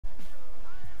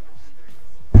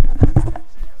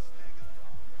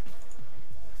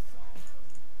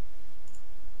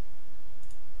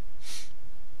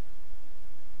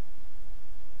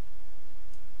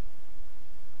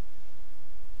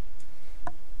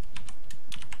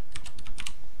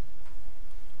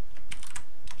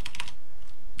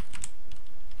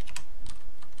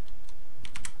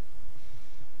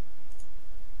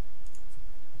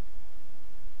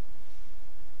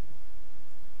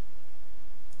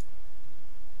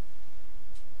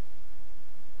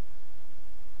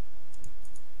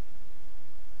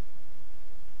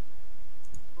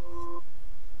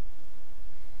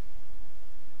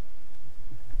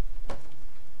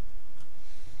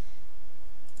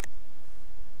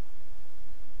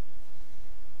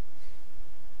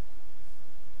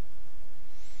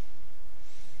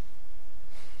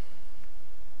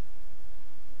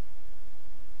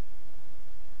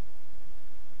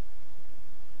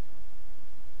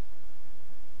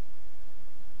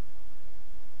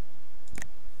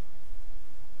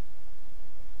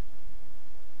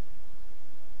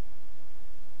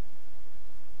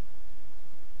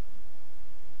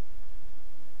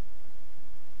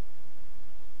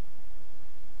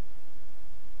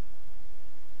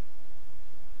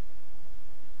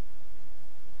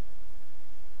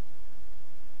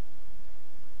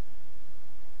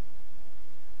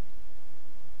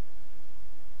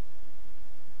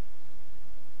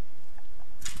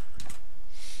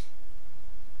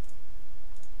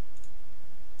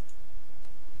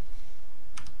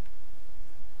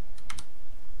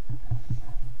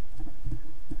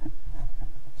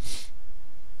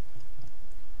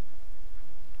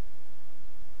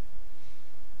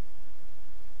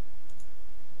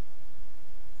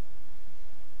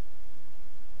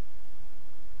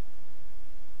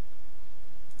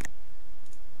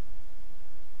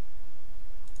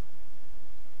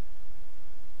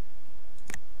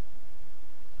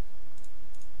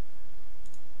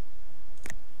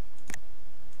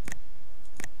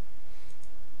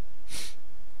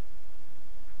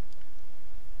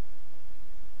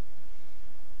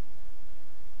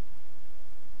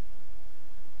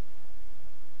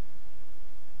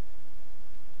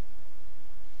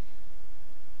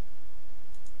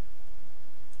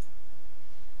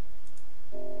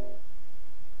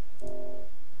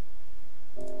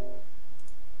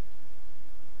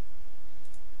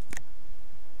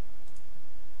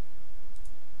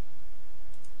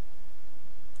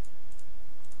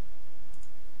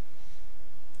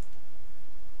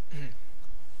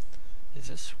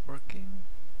this working?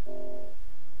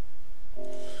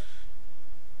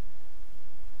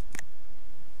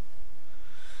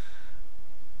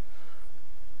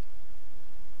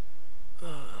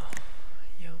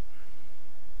 Yep.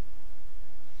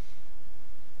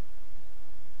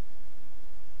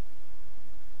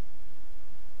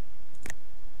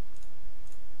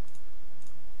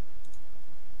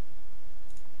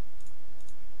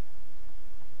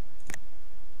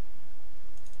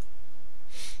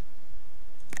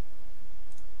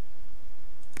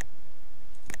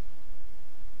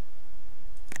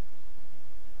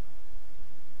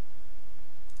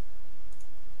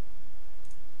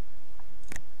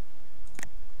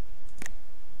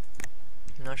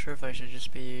 I'm not sure if I should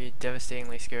just be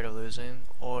devastatingly scared of losing,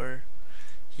 or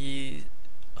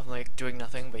I'm like doing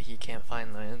nothing but he can't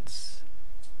find lands,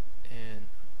 and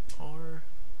or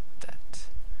that.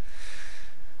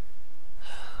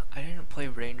 I didn't play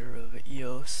Ranger of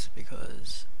EOS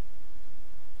because,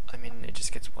 I mean, it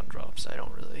just gets one drop, so I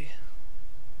don't really,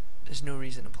 there's no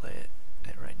reason to play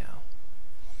it right now.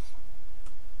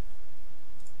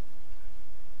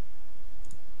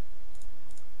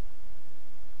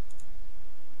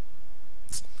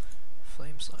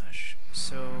 Flame Slash.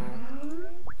 So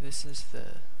this is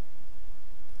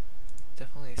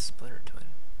definitely a Splinter Twin,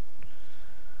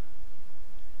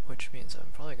 which means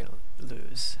I'm probably gonna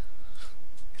lose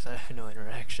because I have no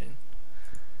interaction.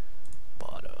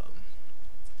 But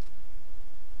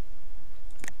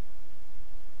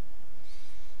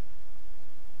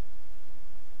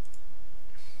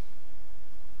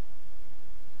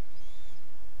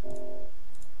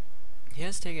he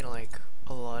has taken like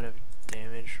a lot of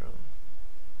damage from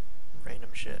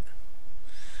random shit.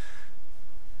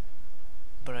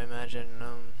 But I imagine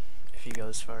if he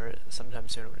goes for it sometime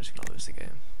soon, we're just gonna lose the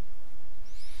game.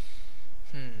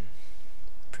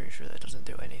 Pretty sure that doesn't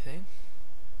do anything.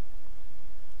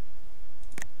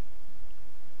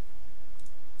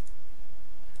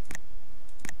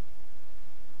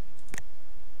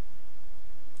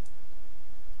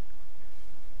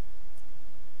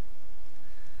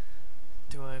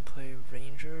 Do I play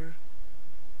Ranger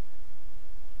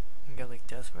and get like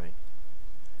Death Right?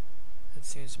 That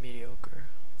seems mediocre.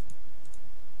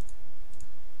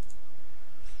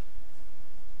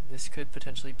 This could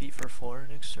potentially beat for 4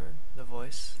 next turn, the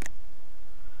voice.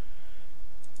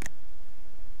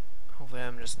 Hopefully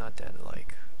I'm just not dead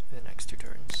like the next 2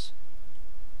 turns.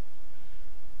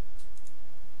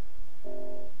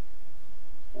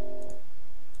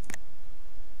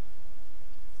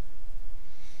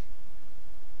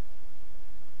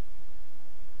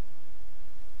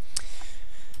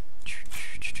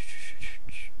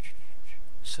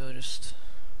 So just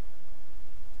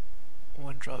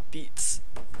 1-drop beats.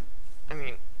 I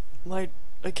mean,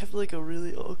 I kept like a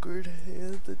really awkward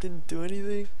hand that didn't do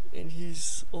anything, and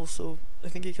he's also, I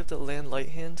think he kept a land light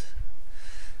hand.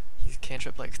 He's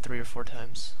cantripped like 3 or 4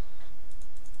 times.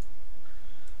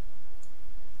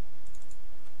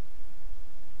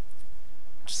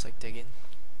 Just like digging.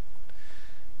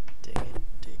 Dig it,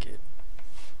 dig it.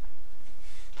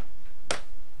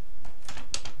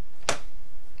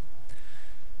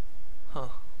 Huh.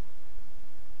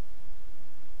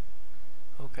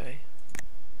 Okay.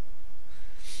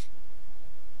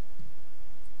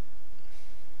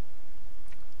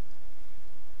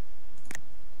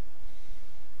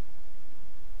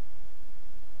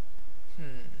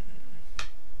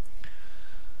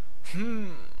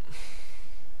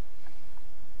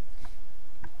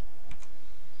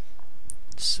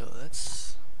 So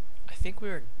that's, I think we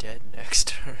are dead next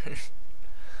turn.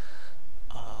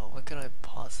 What can I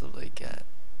possibly get?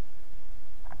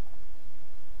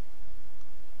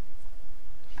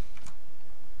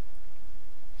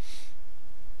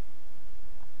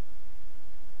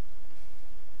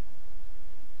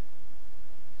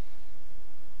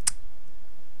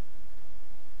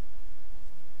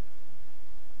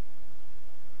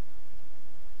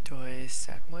 Do I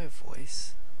sack my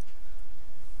voice?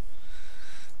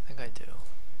 I think I do.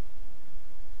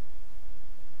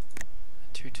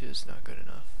 2/2 is not good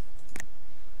enough.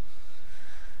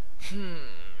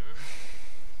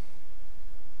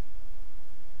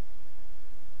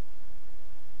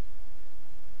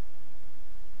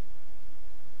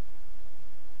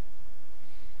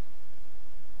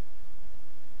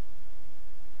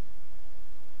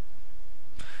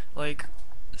 Like,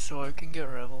 so I can get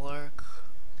Revel Arc,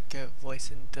 get Voice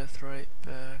and Death Right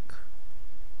back,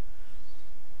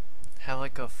 have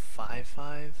like a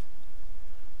 5/5,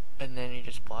 and then he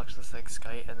just blocks this like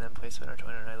Skite and then plays Splinter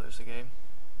Twin and I lose the game.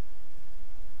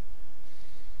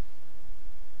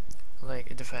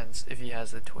 Like, it depends if he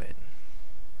has the twin.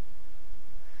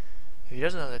 If he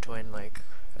doesn't have the twin, like,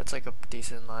 that's like a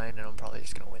decent line, and I'm probably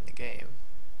just gonna win the game.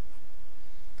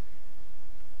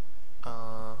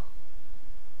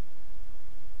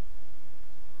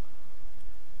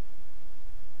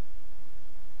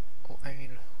 I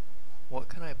mean, what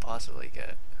can I possibly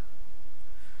get?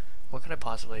 What can I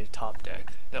possibly top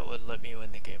deck that would let me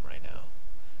win the game right now?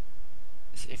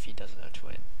 If he doesn't have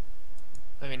twin.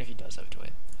 I mean, if he does have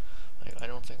twin. Like, I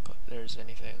don't think there's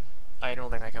anything. I don't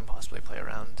think I can possibly play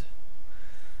around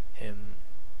him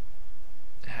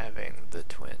having the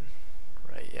twin.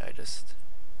 Right, yeah, it's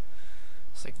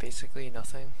like basically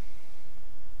nothing.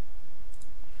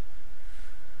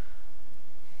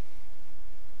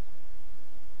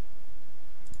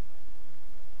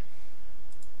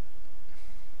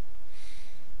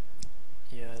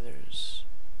 Yeah, there's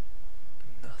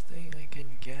nothing I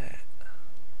can get.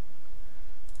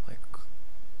 Like,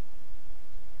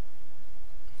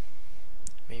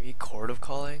 maybe Court of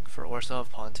Calling for Orsov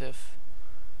Pontiff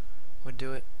would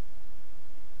do it.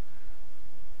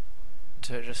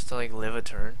 To like live a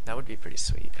turn. That would be pretty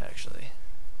sweet, actually.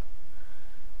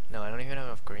 No, I don't even have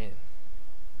enough green.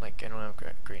 Like, I don't have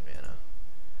green mana.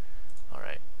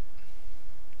 Alright.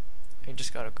 I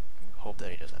just gotta hope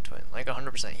that he doesn't twin. Like,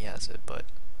 100% he has it, but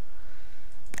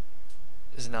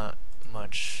there's not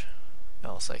much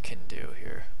else I can do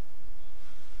here.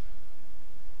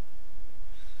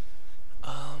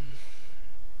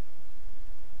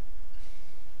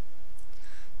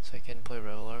 So I can play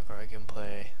Revelark, or I can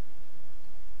play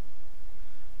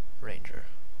Ranger.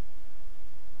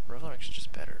 Revelark's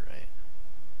just better, right?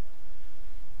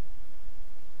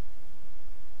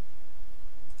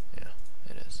 Yeah,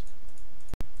 it is.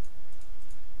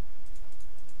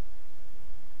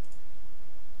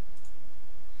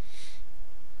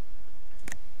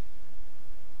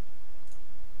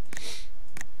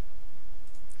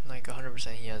 Like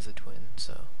 100% he has a twin,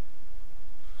 so.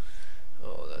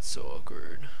 Oh, that's so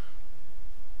awkward.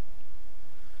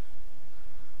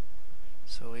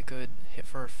 So we could hit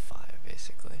for 5,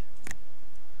 basically.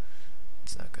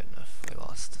 It's not good enough. We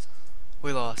lost.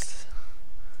 We lost.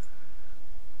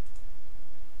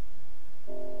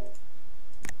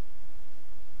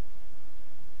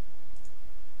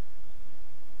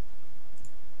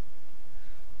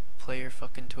 Play your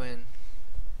fucking twin.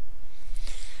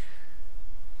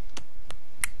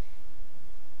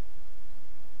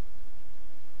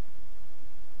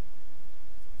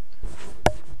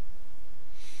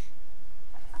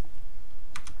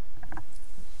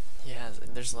 He has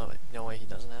it. There's no way he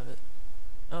doesn't have it.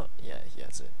 Oh, yeah, he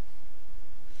has it.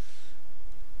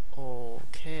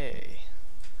 Okay.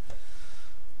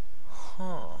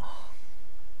 Huh.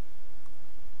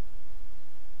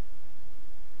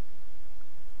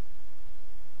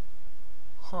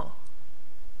 Huh.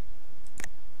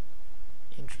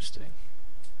 Interesting.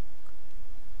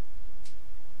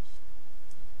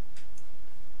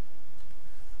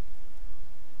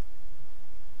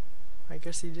 I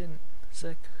guess he didn't.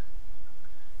 Sick.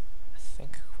 I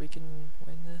think we can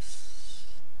win this.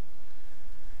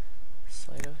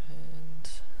 Sleight of hand.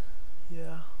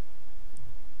 Yeah.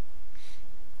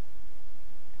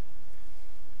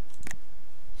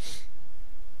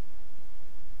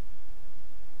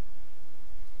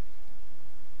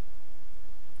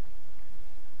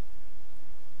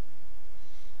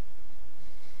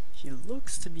 He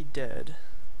looks to be dead.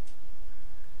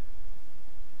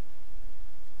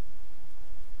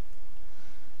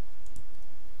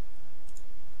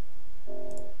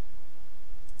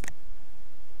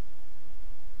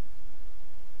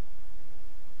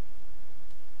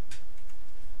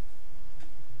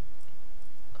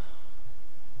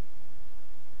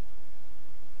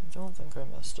 I don't think I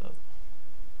messed up.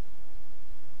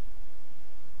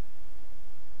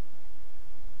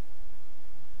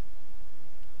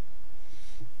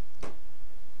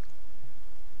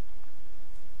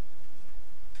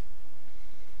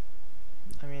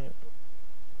 I mean,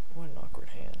 what an awkward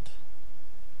hand.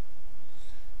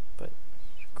 But,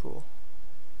 cool.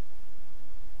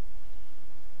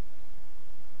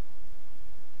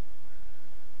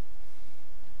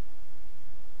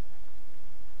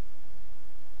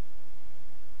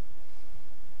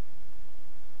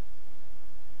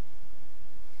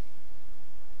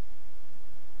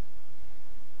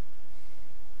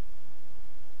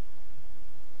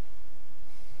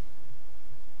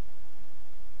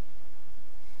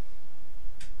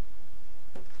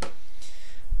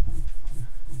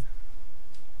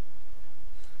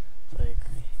 Like,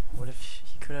 what if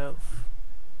he could have...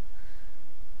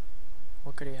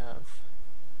 What could he have?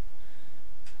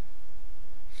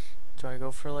 Do I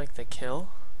go for, like, the kill?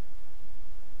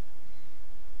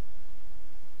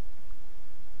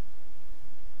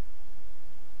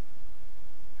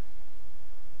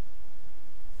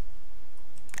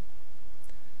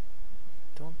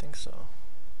 think so.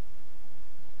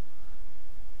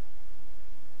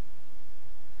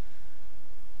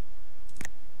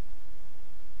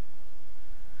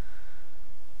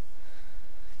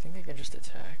 I think I can just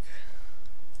attack.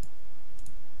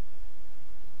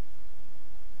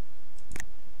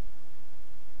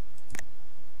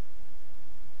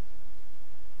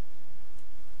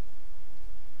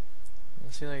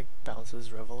 Unless he like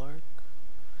bounces Revel Arc.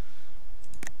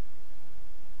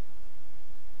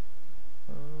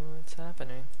 Oh, it's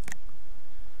happening.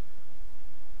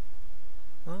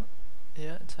 Well,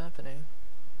 yeah, it's happening.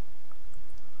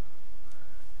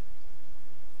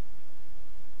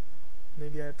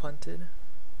 Maybe I punted.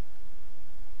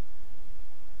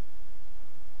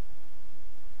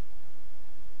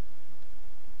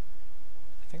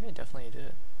 I think I definitely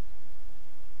did.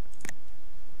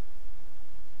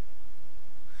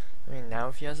 I mean, now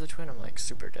if he has a twin, I'm like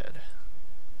super dead.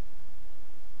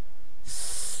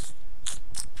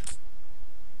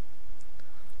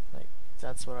 Like,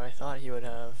 that's what I thought he would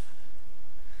have.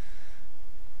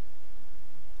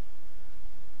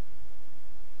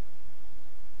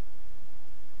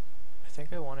 I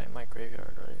think I want it in my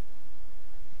graveyard, right?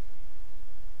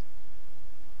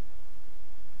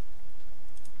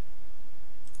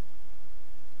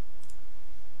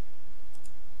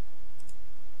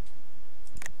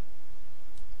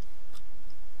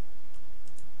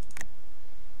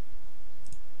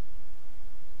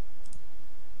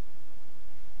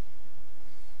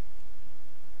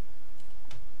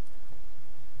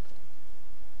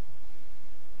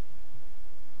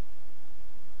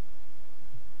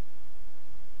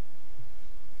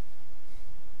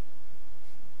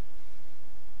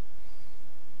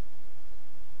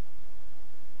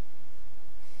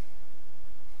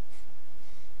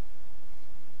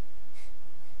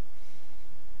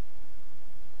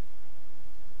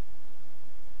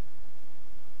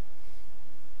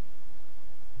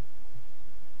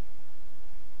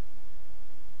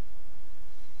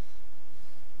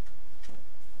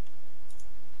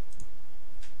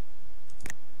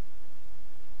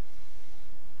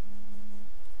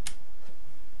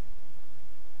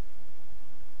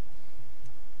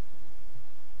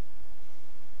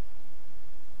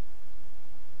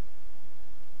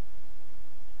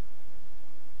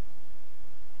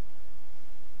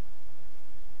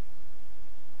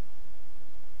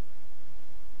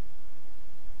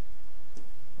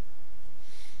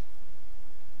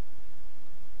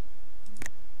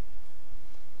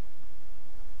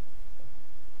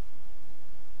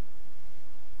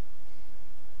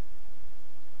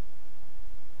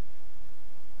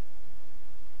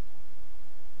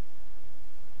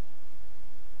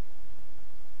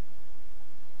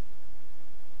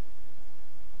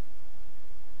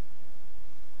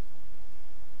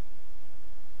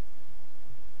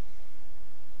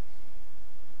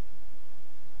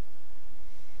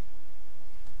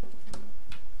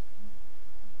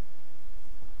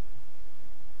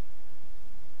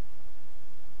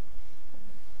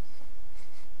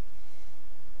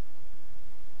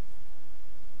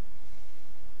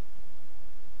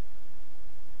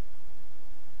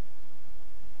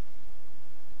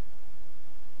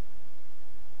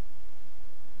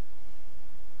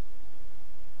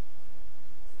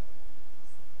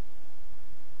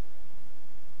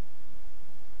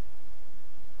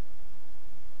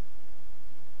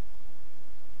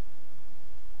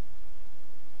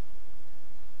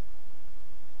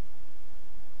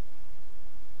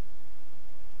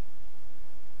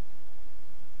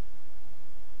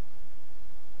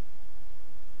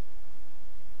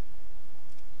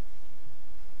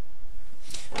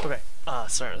 Okay,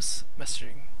 sorry, I was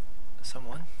messaging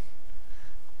someone.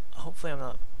 Hopefully I'm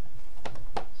not...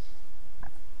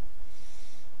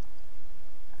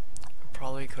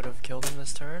 Probably could have killed him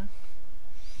this turn.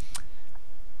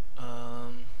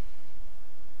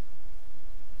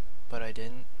 But I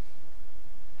didn't.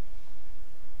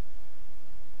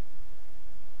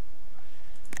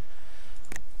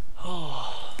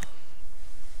 Oh.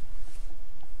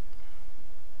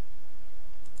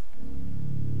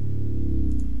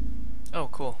 Oh,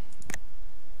 cool.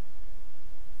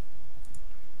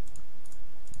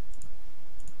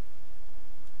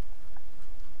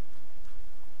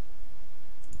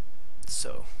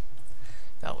 So,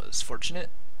 that was fortunate.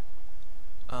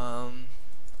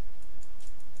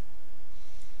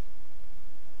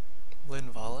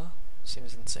 Linvala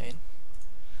seems insane.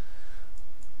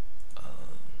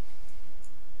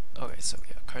 Okay, so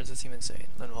yeah, cards that seem insane.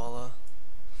 Linvala.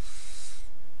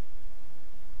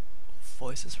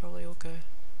 Voice is probably okay.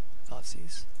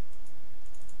 Thoughtseize.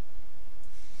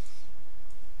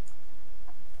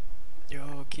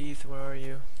 Yo, Keith, where are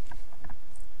you?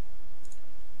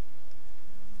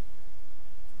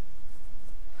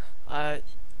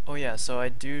 Oh yeah, so I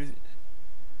do.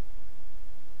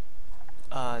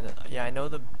 Yeah, I know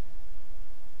the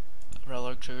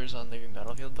Revelark triggers on leaving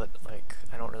battlefield, but like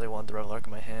I don't really want the Revelark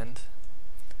in my hand,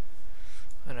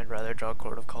 and I'd rather draw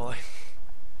Chord of Calling.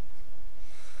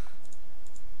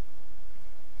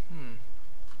 Hmm.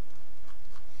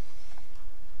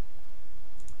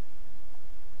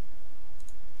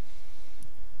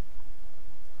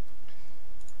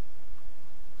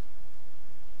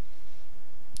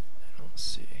 I don't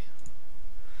see.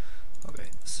 Okay,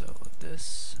 so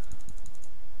this.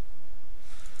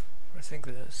 I think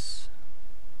this.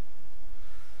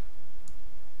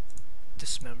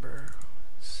 Dismember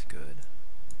is good.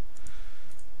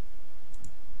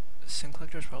 Sin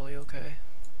Collector's probably okay.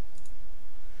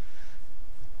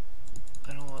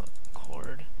 I don't want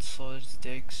Chord. Slows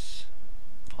Digs.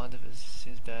 Pontiff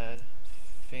seems bad.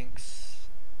 Finks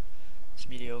is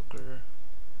mediocre.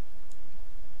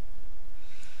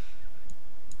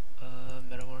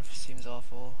 Metamorph seems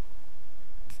awful.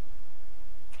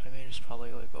 Primate is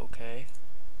probably like okay.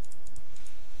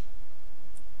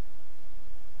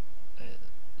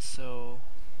 So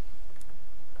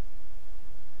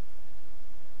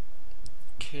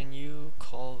can you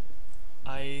call?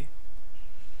 I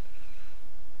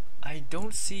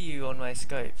don't see you on my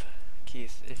Skype,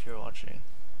 Keith, if you're watching.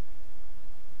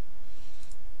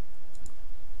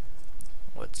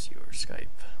 What's your Skype?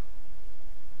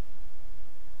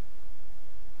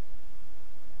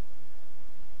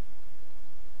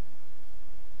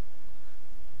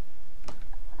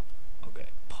 Okay,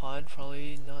 Pod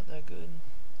probably not that good.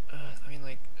 I mean,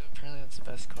 like, apparently that's the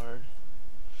best card.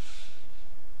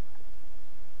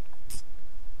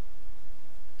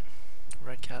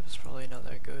 Red Cap is probably not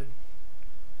that good.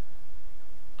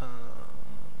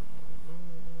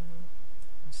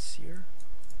 Seer?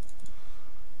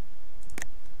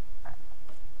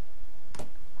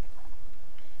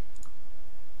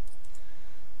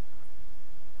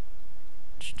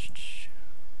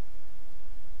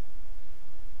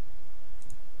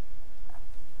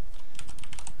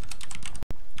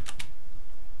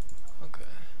 Okay.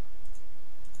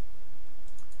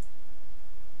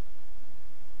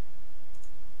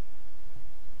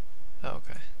 Oh,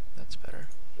 okay, that's better.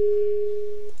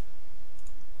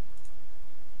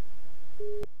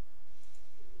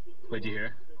 Wait, do you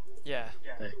hear? Yeah.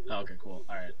 Hey. Oh, okay, cool.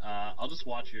 Alright, I'll just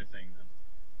watch your thing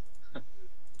then.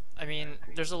 I mean,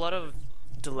 there's a lot of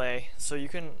delay, so you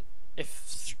can,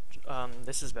 if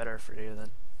this is better for you,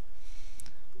 then.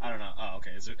 I don't know. Oh,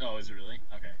 okay. Is it really?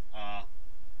 Okay.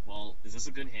 Well, is this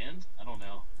a good hand? I don't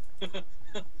know.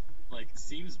 Like,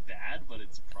 seems bad, but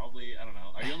it's probably, I don't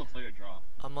know. Are you on the play or draw?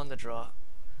 I'm on the draw.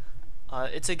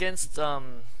 It's against, you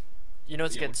know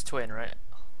it's Yeah, against Twin, right?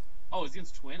 Oh, it's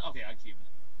against Twin? Okay, I'd keep it.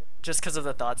 Just because of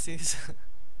the Thoughtseize?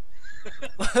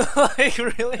 Like,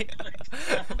 really? Like,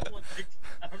 I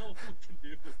don't know what we can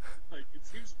do. Like, it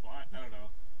seems fine. I don't know.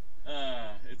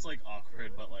 It's, like,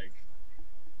 awkward, but, like...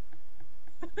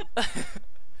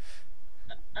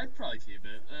 I'd probably keep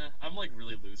it. I'm, like,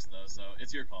 really loose, though, so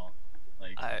it's your call.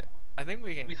 Like... I think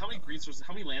we can... I mean, how many green sources,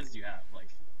 how many lands do you have? Like...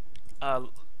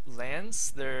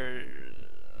 lands? They're...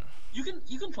 You can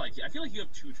probably keep, I feel like you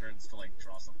have 2 turns to, like,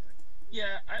 draw something.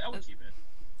 Yeah, I would keep it.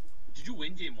 Did you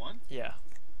win game 1? Yeah.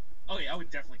 Okay, I would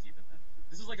definitely keep it then.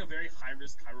 This is like a very high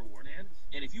risk, high reward hand,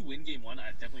 and if you win game 1,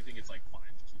 I definitely think it's like fine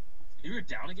to keep. If you're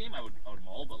down a game, I would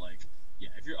maul, but like, yeah,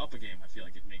 if you're up a game, I feel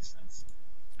like it makes sense.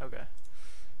 Okay.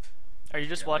 Are you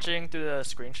just watching through the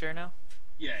screen share now?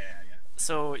 Yeah.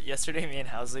 So yesterday, me and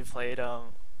Housley played a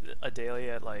daily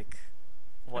at like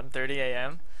 1:30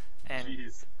 a.m. and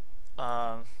Jeez.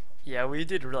 yeah, we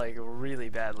did like really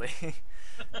badly.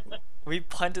 We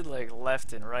punted like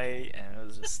left and right, and it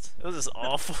was just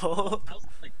awful. I was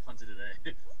like punted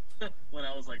today when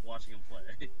I was like watching him play.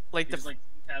 Like he was like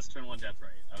cast turn 1 death right.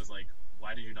 I was like,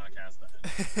 why did you not cast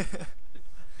that?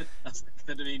 I was like,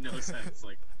 that made no sense.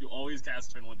 Like, you always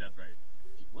cast turn 1 death right.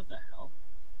 What the hell?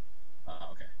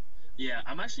 Okay. Yeah,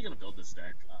 I'm actually gonna build this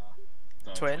deck.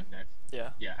 The Twin deck.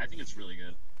 Yeah. Yeah, I think it's really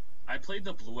good. I played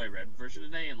the blue-white-red version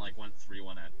today and like went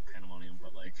 3-1 at Pandemonium,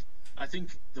 but like I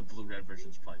think the blue-red version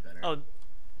is probably better. Oh,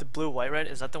 the blue white red,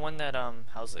 is that the one that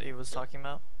Housley was talking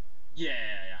about? Yeah.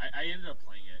 I ended up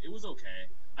playing it. It was okay.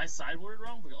 I sideboarded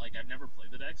wrong, but like I've never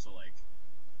played the deck, so like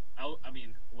I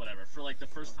mean whatever. For like the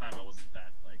first time, I wasn't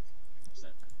that like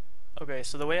upset. Okay,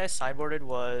 so the way I sideboarded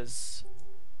was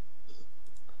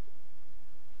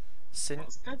Wow,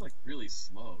 this guy's like really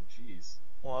slow. Jeez.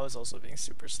 Well, I was also being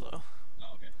super slow.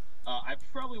 Oh, okay. I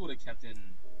probably would have kept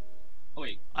in. Oh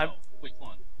wait. No. Wait,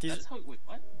 hold on. That's how. Wait,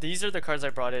 what? These are the cards I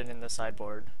brought in the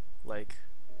sideboard. Like.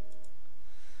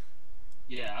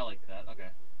 Yeah, I like that. Okay.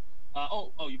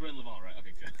 Oh, you brought in Levon, right?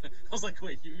 Okay, good. I was like,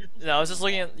 wait, you No, I was just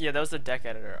looking at, yeah, that was the deck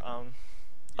editor. Yeah.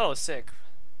 Oh, sick.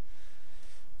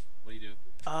 What do you do?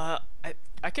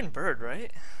 I can bird,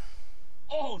 right?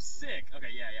 Oh, sick. Okay,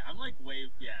 yeah. I'm like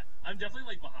yeah. I'm definitely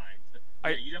like behind.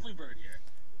 Are Yeah, you definitely bird here.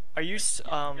 are you Like,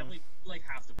 yeah, you definitely like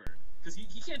have to bird because he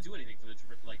can't do anything for the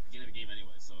like beginning of the game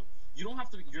anyway. So you don't have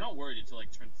to. You're not worried until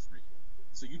like turn 3.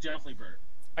 So you definitely bird.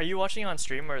 are you watching on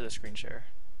stream or the screen share?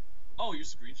 Oh, you're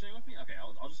screen sharing with me? Okay,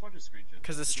 I'll just watch your screen share.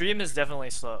 Because the stream is definitely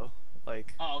slow.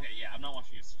 Like, Oh, okay, yeah. I'm not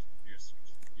watching your stream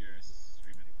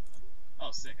anymore. Then.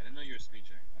 Oh, sick. I didn't know you were screen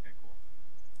sharing. Okay, cool.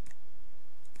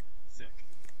 Sick.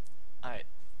 I All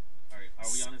right. Are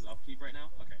we on his upkeep right now?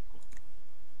 Okay, cool.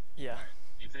 yeah. All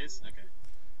right. Game phase.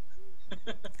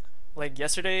 Okay. Like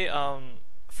yesterday,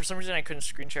 for some reason I couldn't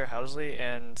screen share Housley,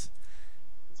 and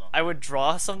I would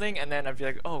draw something, and then I'd be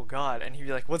like, "Oh God," and he'd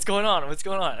be like, "What's going on? What's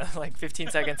going on?" Like 15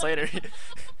 seconds later, he'd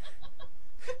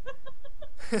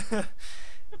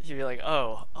be like,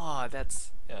 "Oh,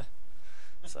 that's yeah."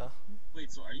 So Wait,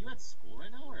 so are you at school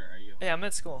right now, or are you? yeah, I'm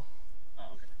at school.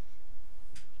 Oh, okay.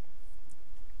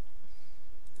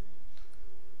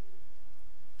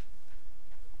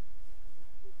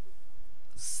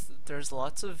 There's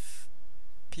lots of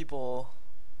people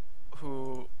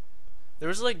who there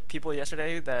was like people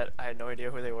yesterday that I had no idea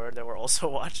who they were that were also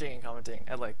watching and commenting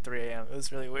at like 3 a.m. It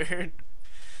was really weird.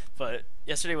 But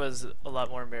yesterday was a lot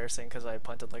more embarrassing because I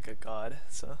punted like a god.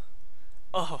 So,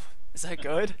 oh, is that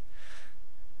good?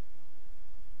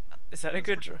 Is that a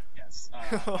good draw? Yes.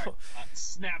 All right.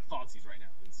 Snap Thoughtseize right now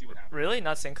and see what happens. Really?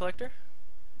 Not Sin Collector?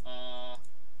 Uh,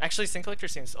 Actually, Sin Collector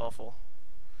seems awful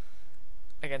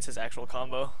against his actual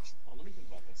combo. well, let me think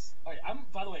about this. All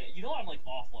right. By the way, you know I'm like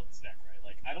awful at this deck, right?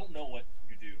 Like I don't know what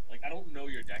you do. Like I don't know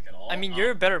your deck at all. I mean,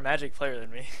 you're a better Magic player than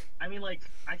me. I mean, like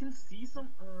I can see some.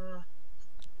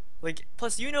 Like,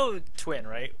 plus you know Twin,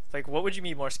 right? Like, what would you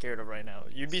be more scared of right now?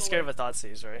 You'd be So, scared like, of a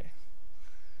Thoughtseize, right?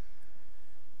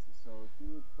 So he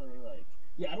would play like.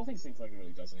 Yeah, I don't think Sync Collector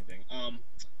really does anything.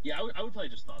 Yeah, I would play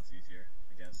just Thoughtseize here.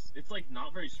 I guess it's like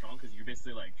not very strong because you're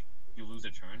basically like you lose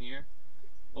a turn here.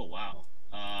 Oh wow.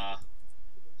 All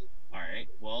right.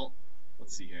 Well,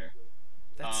 let's see here.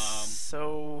 That's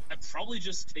so. I'd probably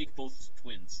just take both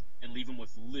twins and leave them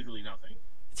with literally nothing.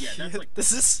 Yeah, that's like.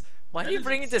 This is. Why do you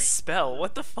bring in this spell?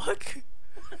 What the fuck?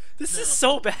 This No, is no.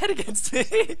 so bad against me.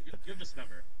 You have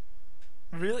Dismember.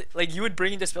 Really? Like, you would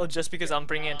bring in Dispel just because I'm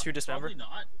bringing in 2 Dismember? Probably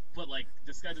not, but like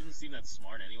this guy doesn't seem that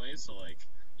smart anyways. So like,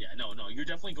 yeah, no, you're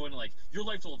definitely going to like your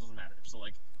life total doesn't matter. So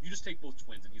like, you just take both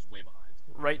twins and he's way behind.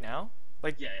 Right now?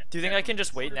 Like, Yeah. do you think I can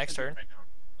just wait next turn? Right now.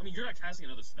 I mean, you're not casting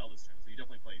another spell this turn, so you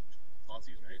definitely play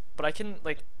Thoughtseize, right? But I can,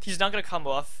 like, he's not gonna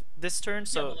combo off this turn,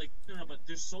 so. Yeah, but like, no, but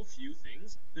there's so few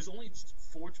things. There's only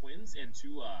 4 twins and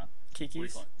 2 what do you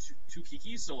Kikis? call it? Two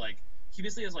Kikis. So like, he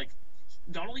basically has like,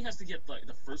 not only has to get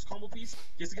the first combo piece,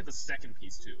 he has to get the second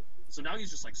piece too. So now he's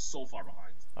just like so far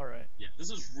behind. Alright. Yeah, this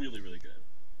is really really good.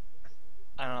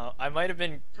 I don't know. I might have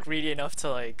been greedy enough to,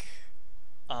 like,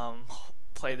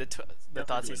 play the Definitely do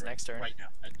Thoughtseize it next turn. Right now,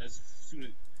 as soon as,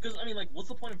 because I mean, like, what's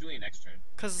the point of doing it next turn?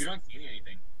 Because. You're not gaining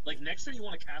anything. Like next turn, you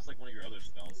want to cast like one of your other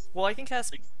spells. Well, I can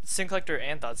cast Like, Sin Collector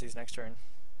and Thoughtseize next turn.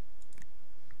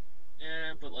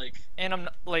 yeah, but like, And I'm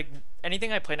not, like,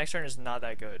 anything I play next turn is not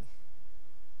that good.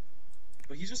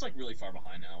 but he's just like really far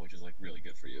behind now, which is like really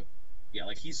good for you. Yeah,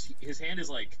 like his hand is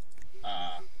like,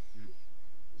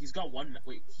 he's got one.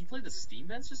 Wait, he played the Steam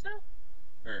Vents just now,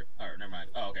 or never mind.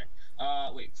 Oh,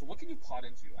 okay. Wait. So what can you pod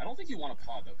into? I don't think you want to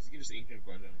pod though, because you can just Ancient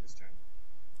Grudge on his turn.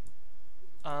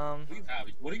 What do you have?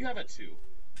 What do you have at 2?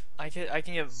 I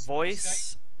can get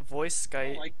voice,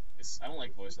 Skite, I don't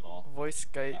like voice at all. voice,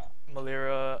 Skite,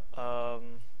 Melira. Oh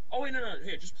wait, no.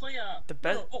 Here, just play. The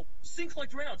best. No, oh, Sync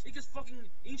Collector right now. Take his fucking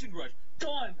Ancient Grudge.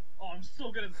 Done. Oh, I'm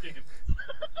so good at this game.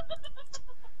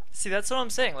 See, that's what I'm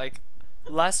saying. Like,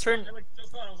 last turn. I like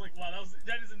just thought I was like, wow,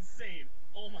 that is insane.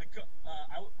 Oh my god.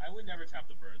 I would never tap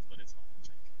the birds, but it's fine.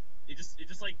 It's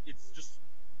just.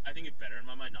 I think it's better in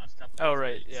my mind not to tap the birds. Oh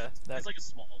right, yeah. It's like a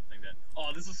small thing that.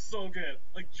 Oh, this is so good.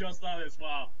 Like just thought of this.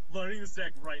 Wow, learning this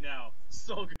deck right now.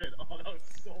 So good. Oh, that was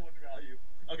so much value.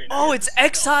 Okay. Oh, it's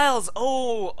Exiles.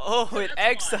 Oh, Yeah, it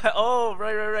that's fine. Exile. Oh,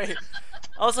 right.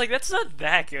 I was like, that's not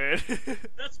that good.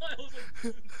 That's why I was like, this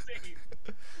is insane.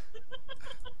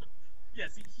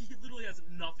 Yes, he literally has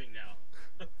nothing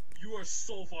now. You are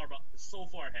so far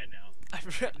ahead now.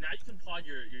 Now you can pod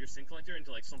your Sync Collector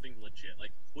into like something legit.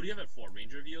 Like, what do you have it for?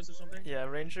 Ranger Vios or something? Yeah,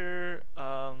 Ranger,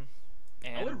 I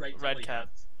and would rate Red what he Cap.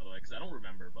 has, by the way, because I don't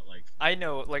remember, but like. I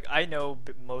know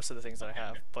most of the things that I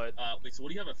have, Okay. but. Wait, so what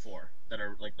do you have it for? That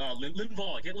are like,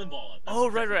 Linval, get Linval up. Oh,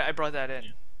 right, I brought that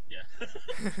in. Yeah.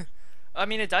 I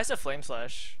mean, it dies to Flame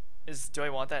Slash. Do I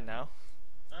want that now?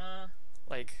 Uh,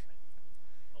 Like,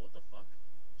 oh, what the fuck?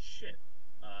 Shit.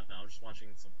 No, I'm just watching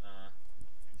some,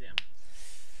 damn.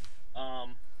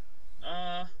 Um,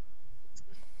 uh,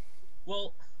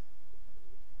 well,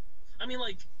 I mean,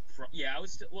 like, yeah, I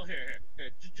was still, well, here.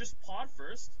 Just pod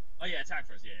first. Oh, yeah, attack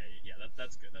first. Yeah,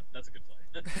 that's good. That's a good play.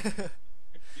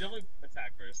 You definitely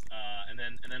attack first, and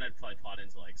then I'd probably pot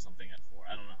into, like, something at 4.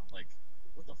 I don't know, like,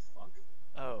 what the fuck?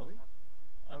 oh, Really?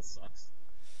 That sucks.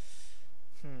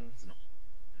 It's annoying.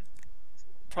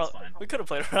 That's fine. we could have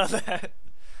played around that,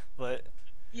 but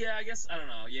Yeah, I guess, I don't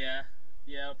know, yeah.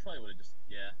 Yeah, probably would have just,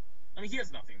 yeah. I mean, he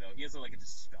has nothing, though. He has, like, a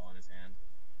dispel in his hand.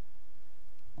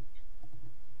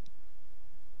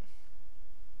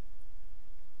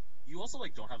 You also,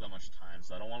 like, don't have that much time,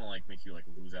 so I don't want to, like, make you, like,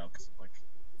 lose out, because, like,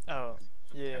 oh,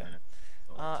 10 yeah. minutes.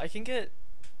 So, I can get.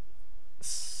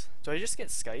 Do I just get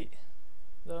Skite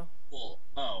though? well,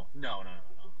 oh, no.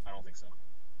 I don't think so.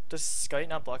 Does Skite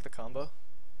not block the combo?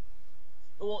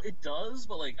 Well, it does,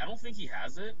 but, like, I don't think he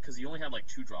has it, because he only had, like,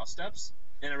 2 draw steps,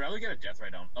 and I'd rather get a Death Ray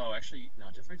down. Oh, actually, no,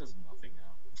 Death Ray does nothing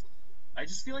now. I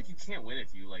just feel like you can't win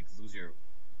if you, like, lose your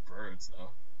birds, though.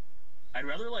 I'd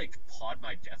rather, like, pod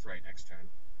my Death Ray next turn.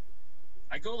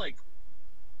 I go, like...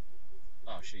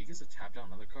 Oh, shit, he gets to tap down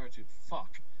another card, too.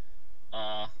 Fuck.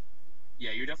 Yeah,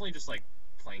 you're definitely just, like,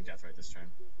 playing Death Ray this turn.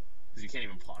 Because you can't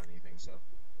even pod anything, so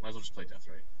might as well just play Death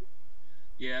Ray.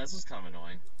 Yeah, this is kind of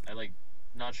annoying. I, like,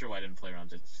 not sure why I didn't play around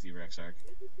Deceiver Exarch.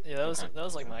 Yeah, that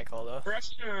was like my call though.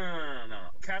 No.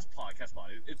 Cast pod.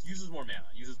 It uses more mana.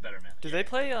 It uses better mana. Do they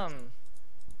play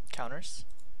counters?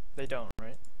 They don't,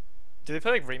 right? Do they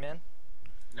play like Rayman?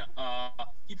 No.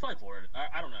 He probably bored.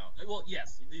 I don't know. Well,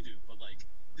 yes, they do, but like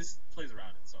this plays around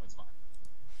it, so it's fine.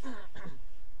 I'm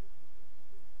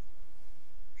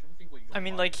trying to think what you. I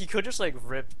mean, like he could just like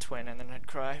rip Twin and then I'd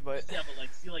cry, but yeah, but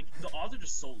like, see, like the odds are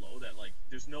just so low that like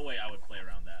there's no way I would play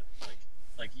around that.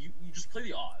 Like you just play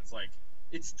the odds. Like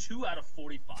it's 2 out of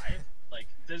 45. Like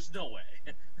there's no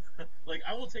way. Like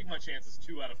I will take my chances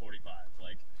 2 out of 45.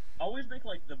 Like I always make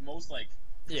like the most like.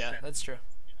 Yeah, that's true.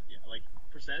 Yeah, like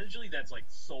percentagely that's like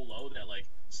so low that like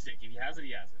stick. If he has it,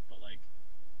 he has it. But like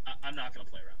I'm not gonna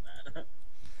play around that.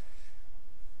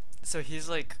 So he's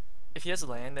like, if he has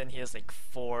land, then he has like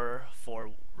four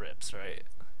rips, right?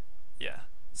 Yeah.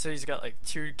 So he's got like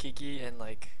 2 Kiki and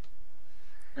like.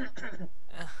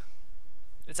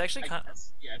 It's actually kind of.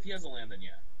 Yeah, if he has a land, then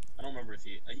yeah. I don't remember if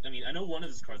he. I mean, I know one of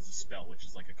his cards is a spell, which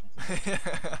is like a complete.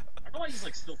 I don't know why he's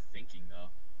like still thinking though.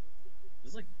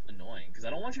 This is like annoying because I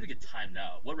don't want you to get timed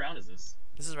out. What round is this?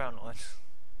 This is round 1.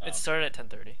 Oh. It started at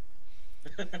 10:30.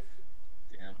 Damn.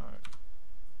 Alright.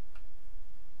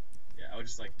 Yeah, I would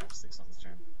just like F6 on this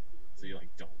turn, so you like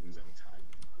don't lose any time.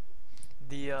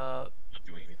 The Not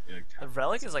doing anything. Like, the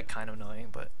relic is like kind of annoying,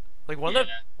 but like one of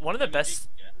the best.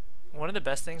 Yeah. One of the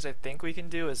best things I think we can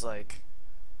do is like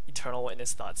Eternal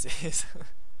Witness Thoughtseize.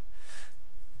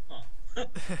 Huh.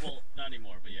 Well, not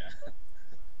anymore, but yeah.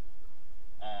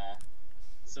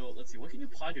 So let's see. What can you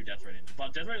pod your Death Ray in?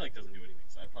 But Death Ray like doesn't do anything,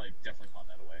 so I'd probably definitely pod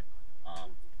that away.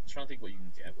 I'm trying to think what you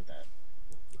can get with that.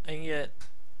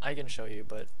 I can show you,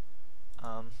 but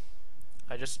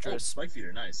I just drew. Spike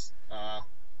Feeder, nice.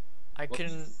 I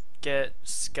can get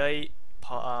Skite,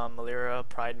 Melira,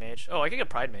 Pride Mage. Oh, I can get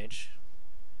Pride Mage.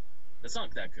 That's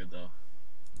not that good though.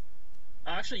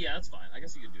 Actually, yeah, that's fine. I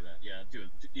guess you could do that. Yeah, do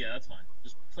it. Yeah, that's fine.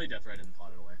 Just play Death Ray and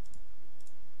pot it away.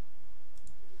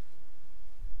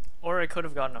 Or I could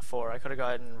have gotten a 4. I could have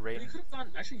gotten Rain. You could have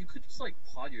gotten. Actually, you could just like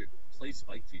play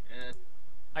Spike Feeder.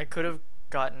 I could have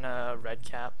gotten a Red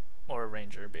Cap or a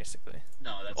Ranger, basically.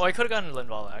 No, that's. Oh, I could have gotten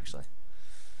Linvala actually.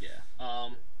 Yeah.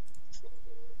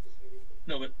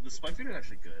 No, but the Spike Feeder is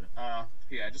actually good.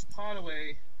 Yeah, just pot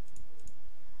away.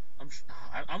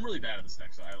 I'm really bad at this deck,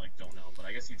 so I like don't know. But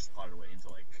I guess you just pot it away into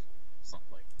like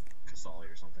something like Kasali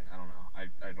or something. I don't know.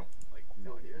 I don't like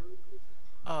no idea.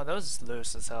 Oh, that was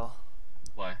loose as hell.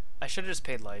 Why? I should have just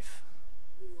paid life.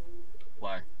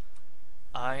 Why?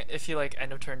 If you like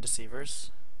end of turn Deceivers,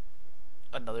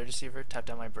 another Deceiver, tap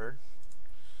down my bird.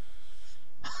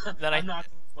 Then I'm not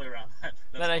gonna play around that.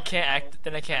 Then I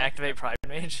can't activate Pride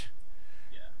Mage.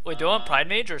 Yeah. Wait, do I want Pride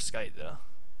Mage or Skite though?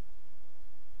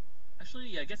 Actually,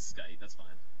 yeah, get Skite. That's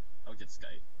fine. I would get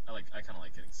Skite. I kind of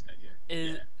like getting Skite here.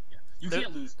 Yeah. You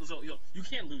can't lose. So, you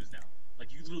can't lose now.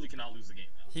 Like you literally cannot lose the game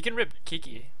now. He can rip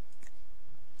Kiki.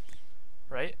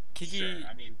 Right? Kiki. Sure.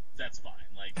 I mean, that's fine.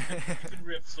 Like you can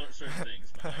rip certain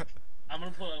things, but like I'm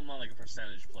gonna put him on like a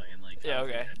percentage play and like. Yeah.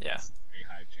 Okay. Yeah. Very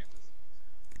high chances.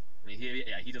 I mean,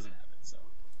 he doesn't have it, so.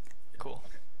 Yeah. Cool.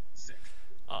 Okay. Sick.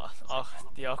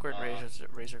 The awkward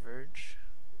Razor Verge.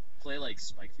 play like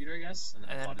Spike Feeder, I guess, and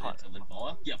then pod it into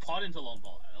Limbala. Yeah, pod into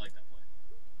Limbala. I like that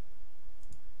play.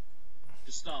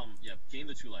 Just yeah, gain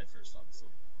the 2 life first, obviously.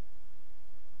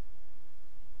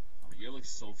 You have like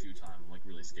so few time. I'm like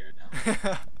really scared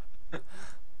now.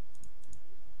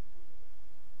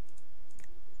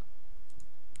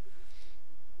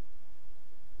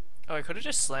 Oh, I could have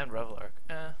just slammed Revelark.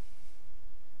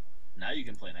 Now you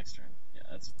can play next turn. Yeah,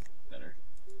 that's better.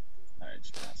 Alright,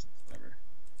 just pass. Whatever.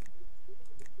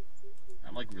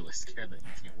 I'm like really scared that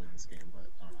you can't win this game, but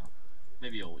I don't know.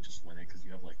 Maybe you'll just win it because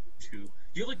you have like 2.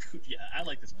 You have like yeah, I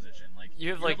like this position. Like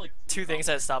you have like 2 things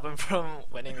that stop him from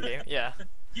winning the game. Yeah.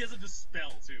 He has a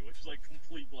Dispel too, which is like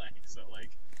complete blank. So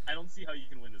like, I don't see how you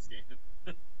can win this game.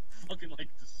 Fucking like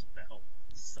Dispel.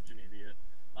 Such an idiot.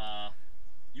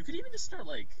 You could even just start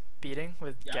like beating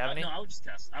with Gavany. No, I would just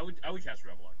cast. I would cast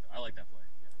Revelark. I like that play.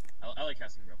 Yeah, I like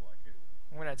casting Revelark here.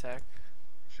 I'm gonna attack.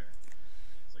 Sure.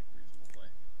 It's like reasonable play.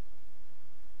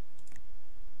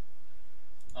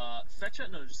 Fetch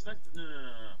it. No, just fetch.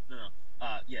 No.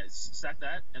 Yeah, sack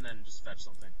that and then just fetch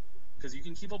something. Because you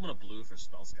can keep up on a blue for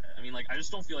Spellskite. I mean, like, I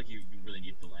just don't feel like you really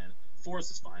need the land.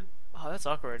 Forest is fine. Oh, that's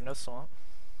awkward. No swamp.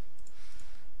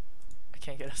 I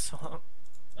can't get a swamp.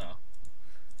 Oh.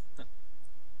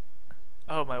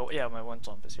 Oh, my 1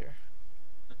 swamp is here.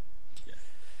 Yeah.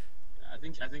 I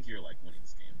think you're like winning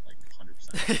this game, like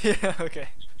 100%. Yeah. Okay.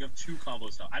 You have 2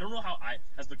 combo stuff. I don't know how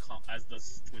as the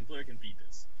twin player can beat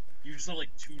this. You just have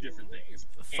like 2 different things,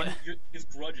 and his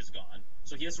grudge is gone,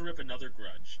 so he has to rip another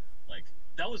grudge. Like.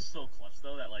 That was so clutch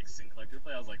though, that like Sin Collector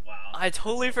play. I was like, wow. I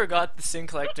totally forgot the Sin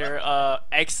Collector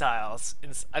exiles.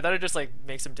 I thought it just like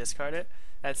makes him discard it.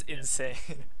 That's insane.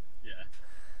 Yeah.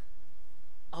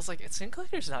 I was like, Sin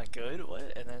Collector's not good.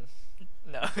 What? And then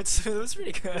no, it was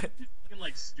pretty good. Fucking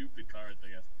like stupid cards, I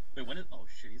guess. Wait, when is? Oh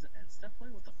shit, he's an end step play.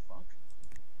 What the fuck?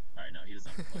 All right, no, he doesn't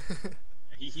have to play.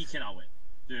 he cannot win.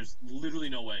 There's literally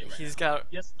no way. Right He's now. got.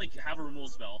 He has to like have a removal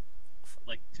spell,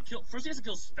 like to kill. First, he has to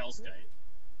kill Spellskite.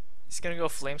 He's gonna go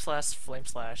Flame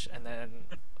Slash, and then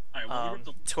Alright, well,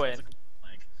 Twin.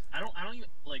 Like, I don't even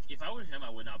like. If I were him, I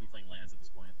would not be playing lands at this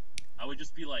point. I would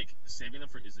just be like saving them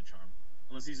for Izzet-Charm.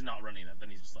 Unless he's not running them, then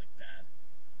he's just like bad.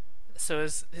 So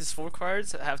his 4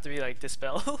 cards have to be like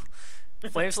Dispel,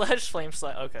 Flame Slash.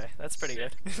 Okay, that's pretty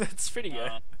good. That's pretty good.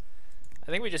 I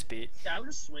think we just beat. Yeah, I would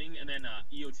just swing and then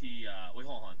EOT. Wait,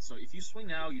 hold on. So if you swing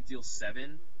now, you deal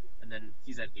 7, and then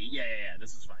he's at 8. Yeah.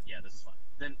 This is fine. Yeah, this is fine.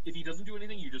 Then if he doesn't do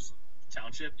anything, you just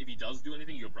Township. If he does do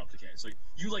anything, you Abrupt Decay. So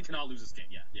you like cannot lose this game.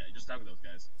 Yeah. You just talk with those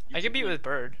guys. I can beat with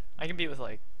Bird. I can beat with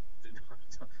like.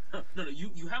 No.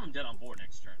 You have him dead on board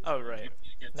next turn. Oh right.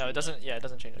 No, it doesn't. Yeah, it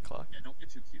doesn't change the clock. Yeah, don't get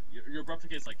too cute. Your Abrupt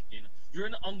Decay is like you're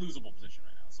in an unlosable position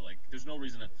right now. So like, there's no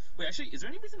reason to. Wait, actually, is there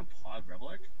any reason to pod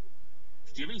Revelark?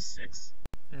 Do you have any 6?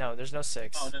 No, there's no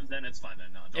 6. Oh, then it's fine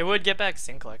then. No. It would get back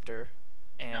Sin Collector.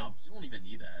 And no, you don't even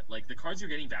need that. Like the cards you're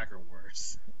getting back are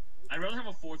worse. I'd rather have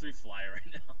a 4/3 flyer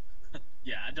right now.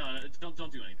 Yeah, don't do anything.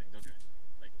 Don't do anything.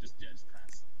 Like just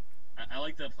pass. I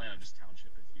like the plan of just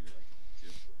Township if you like to.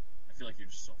 I feel like you're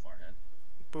just so far ahead.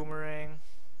 Boomerang.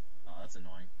 Oh, that's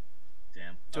annoying.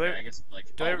 Damn. I guess like.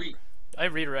 I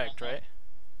redirect, right?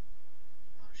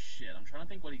 Oh shit! I'm trying to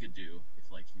think what he could do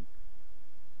if like you.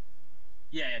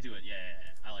 Yeah, do it. Yeah.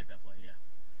 I like that play. Yeah.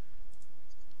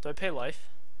 Do I pay life?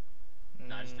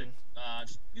 Nah,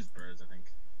 just use birds. I think.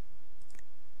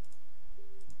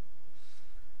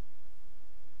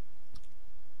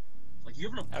 Like you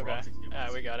have an Abrupt Decay.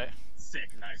 Okay. We got it. Sick,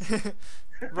 nice.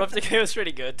 Abrupt Decay was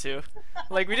pretty good too.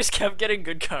 Like we just kept getting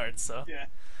good cards, so. Yeah.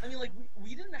 I mean, like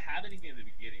we didn't have anything at the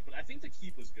beginning, but I think the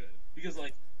keep was good because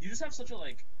like you just have such a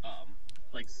like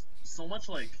so much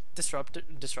like disruption.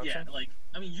 Yeah, like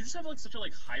I mean you just have like such a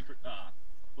like high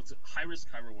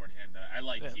risk high reward hand that I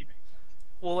like keeping.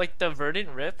 Well, like the Verdant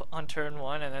Rip on turn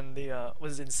 1, and then the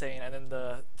was insane, and then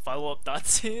the follow up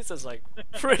Thoughtseize was like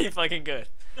pretty fucking good.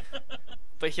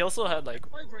 But he also had like. I'd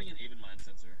probably bring an Aven Mind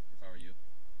Sensor if I were you.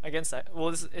 Against that, well,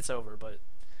 it's over, but.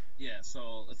 Yeah.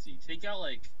 So let's see. Take out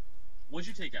like, what'd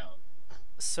you take out?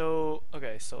 So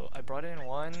okay, so I brought in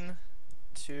 1,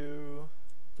 2,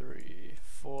 3,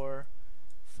 4,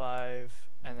 5,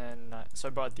 and then 9. So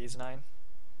I brought these 9.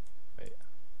 Wait,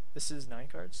 this is 9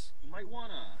 cards. You might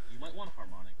want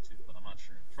Harmonic too, but I'm not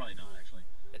sure. Probably not actually.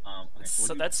 Okay,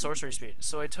 so that's sorcery speed.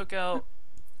 So I took out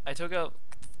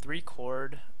 3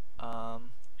 cord. Yeah,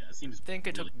 it seems. I think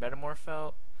I took Metamorph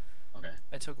out. Okay.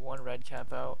 I took 1 red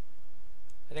cap out.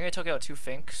 I think I took out 2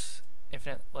 Finks.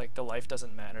 Infinite, like the life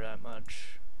doesn't matter that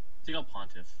much. Take out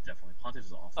Pontiff, definitely. Pontiff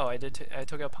is awesome. Oh, I did. I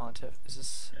took out Pontiff. Is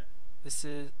this? Yeah. This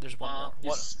is. There's one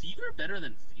more. Is Feeder better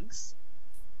than Finks?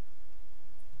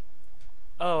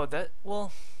 Oh, that.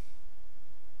 Well.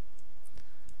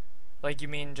 Like, you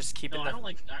mean just keeping No, I the... don't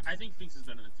like. I think Finks is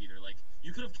better than Theater. Like,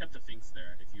 you could have kept the Finks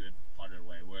there if you had potted it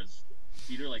away, whereas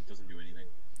Theater like doesn't do anything.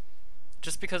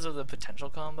 Just because of the potential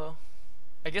combo?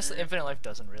 I guess the Eh, infinite life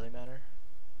doesn't really matter.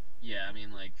 yeah, I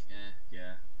mean, like,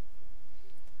 yeah.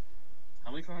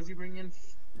 How many cards do you bring in?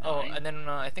 Oh, 9? and then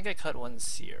I think I cut one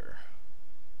seer.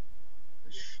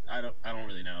 I don't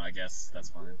really know. I guess that's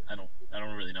fine. I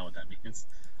don't really know what that means.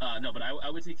 No, but I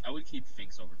would keep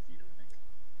Finks over Theater. I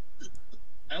think.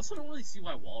 I also don't really see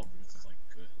why Wall of Roots is like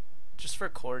good. Just for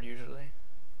cord, usually.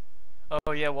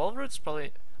 Oh, yeah, Wall of Root's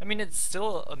probably... I mean, it's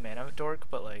still a mana dork,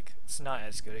 but, like, it's not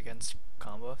as good against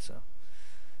combo, so...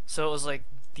 So it was, like,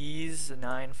 these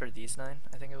 9 for these 9,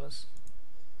 I think it was.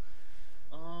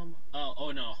 Oh no,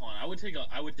 hold on. I would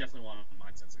definitely want a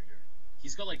Mind Sensor here.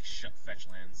 He's got, like, fetch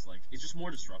lands. Like, it's just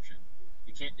more disruption.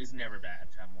 It's never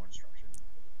bad to have more disruption.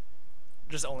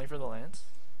 Just only for the lands?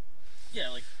 Yeah,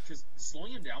 like, because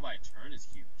slowing him down by a turn is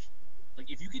huge. Like,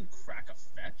 if you can crack a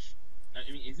fetch, I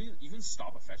mean, if you can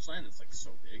stop a fetch land, it's like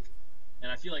so big.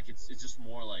 And I feel like it's just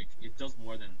more like it does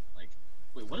more than like.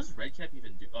 Wait, what does Red Cap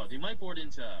even do? Oh, they might board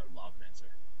into Lavamancer.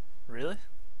 Really?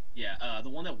 Yeah, the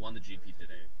one that won the GP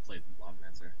today played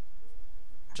Lavamancer.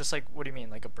 Just like, what do you mean,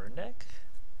 like a burn deck?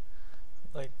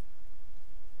 Like,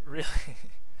 really?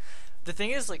 The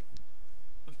thing is, like,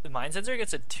 the Mind Sensor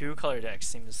gets a 2-color deck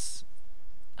seems,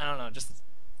 I don't know, just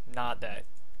not that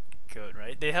good,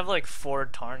 right? They have like 4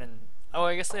 Tarn and, oh,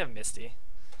 I guess they have Misty.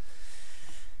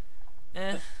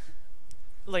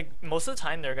 Like, most of the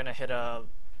time they're gonna hit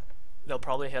they'll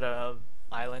probably hit a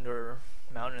island or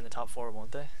mountain in the top 4,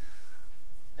 won't they?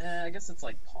 I guess it's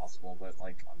like possible, but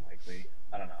like unlikely.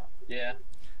 I don't know. Yeah.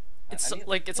 It's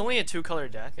like, it's only a 2-color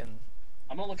deck, and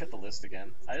I'm gonna look at the list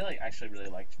again. I actually really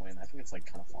like Twin. I think it's like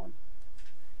kind of fun.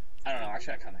 I don't know.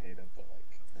 Actually, I kind of hate it, but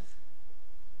like,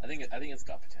 I think it's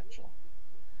got potential.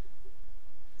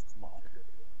 Modern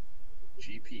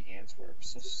GP Antwerp,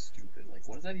 so stupid. Like,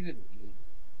 what does that even mean?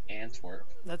 Antwerp.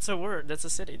 that's a word. That's a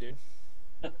city, dude.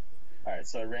 All right,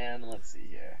 so I ran. Let's see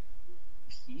here.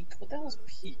 Peak. What the hell is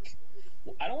Peak?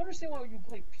 Well, I don't understand why you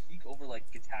play Peak over like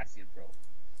Gitaxian Pro.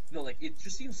 No, like it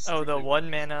just seems. Oh, the 1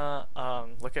 mana.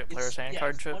 Look at player's hand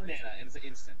card it's trip. 1 mana and it's an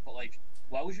instant, but like,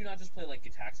 why would you not just play like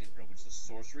Gitaxian Pro, which is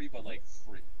sorcery but like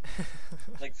free?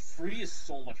 Like free is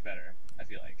so much better. I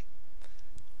feel like.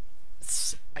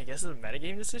 It's, I guess, a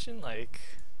metagame decision. Like,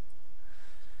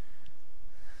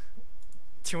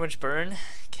 too much burn.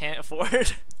 Can't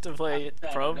afford to play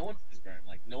pro. No one plays burn.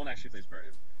 Like no one actually plays burn.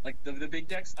 Like the big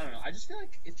decks. I don't know. I just feel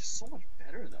like it's just so much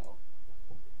better though.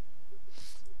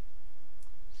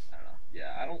 I don't know.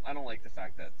 Yeah, I don't like the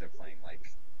fact that they're playing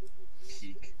like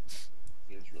Peak.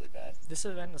 It's really bad. This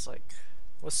event is like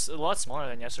was a lot smaller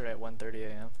than yesterday at 1:30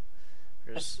 a.m.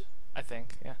 There's, I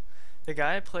think, yeah. The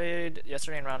guy I played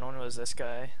yesterday in round 1 was this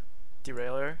guy,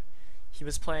 Derailer. He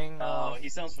was playing. Oh, he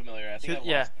sounds familiar. I think I've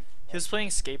watched him. He was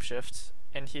playing Scape Shift,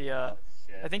 and he Oh,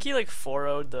 shit. I think he like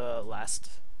 4-0'd the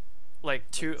last, like,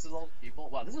 2. This is all the people.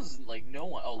 Wow, this is like no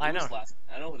one. Oh, Lewis I know. Laskin.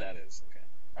 I know who that is. Okay,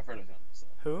 I've heard of him. So.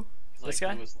 Who? He's This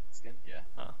like guy? Lewis Laskin. Yeah.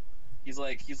 Oh. He's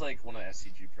like one of the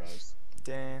SCG pros.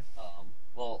 Damn.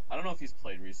 Well, I don't know if he's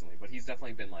played recently, but he's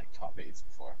definitely been like top 8s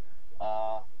before.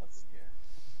 Let's see here.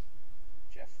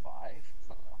 Jeff 5. I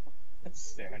don't know.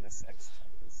 Staring at Sex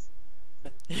Tempest.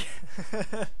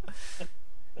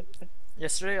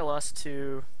 Yesterday I lost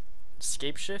to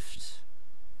Scape Shift.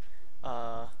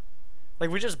 Like,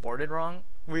 we just boarded wrong.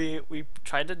 We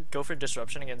tried to go for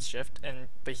disruption against Shift,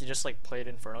 but he just like played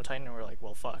Inferno Titan, and we're like,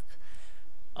 well, fuck.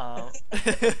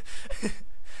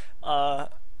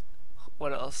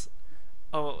 What else?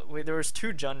 Oh wait, there was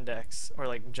 2 Jund decks, or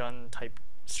like Jund type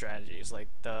strategies, like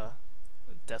the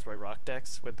Deathrite Rock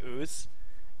decks with Ooze,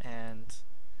 and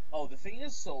Oh, the thing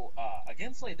is, so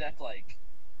against like deck like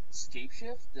Scape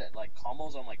Shift that like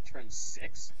combos on like turn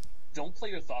 6, don't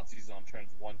play your Thoughtseize on turns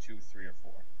 1, 2, 3, or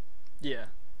 4. yeah.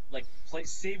 Like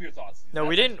save your Thoughtseize. No,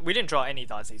 we didn't draw any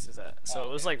Thoughtseizes so Oh,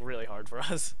 it was okay. like really hard for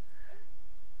us.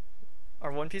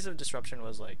 Our one piece of disruption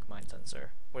was like Mind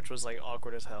Sensor, which was like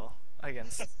awkward as hell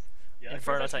against Yeah,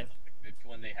 Inferno Titan.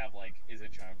 When they have like Is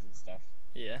It Charms and stuff.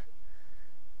 Yeah.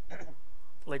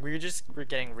 Like, we were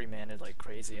getting remanded like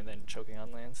crazy and then choking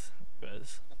on lands. It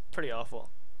was pretty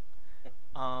awful.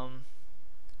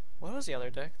 What was the other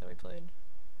deck that we played?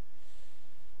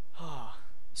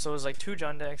 So it was like 2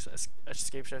 Jund decks, a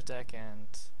Escape Shift deck, and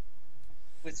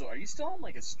Wait, so are you still on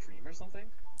like a stream or something?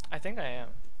 I think I am.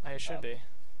 I should be.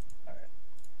 Alright.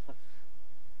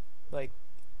 Like,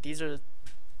 there's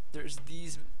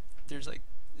like,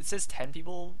 it says 10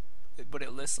 people, but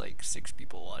it lists like 6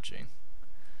 people watching.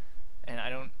 And I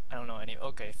don't know any.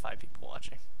 Okay, 5 people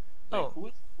watching. Wait,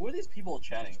 Oh, who are these people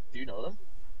chatting? Do you know them?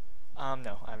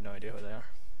 no, I have no idea who they are.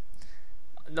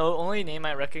 The only name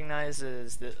I recognize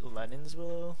is the Lennon's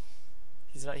Willow.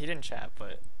 He's not. He didn't chat,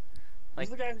 but Who's like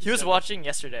the guy who he was said like, watching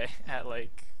yesterday at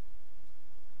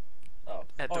oh,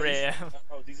 3 a.m.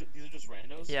 these are just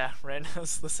randos. Yeah,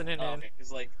 randos listening Oh, in. okay,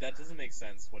 because like that doesn't make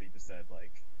sense what he just said.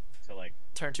 Like to like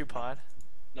Turn to not, pod.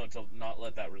 no to not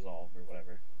let that resolve or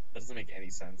whatever. That doesn't make any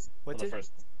sense. What For the did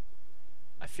first.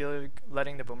 I feel like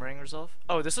letting the boomerang resolve?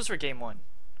 Oh, this was for game one.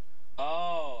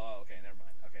 Okay, never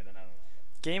mind. Okay, then I don't know.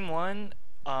 Game one,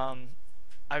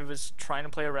 I was trying to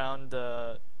play around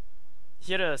the.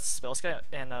 He had a spell sky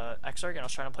and a Exarch, and I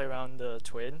was trying to play around the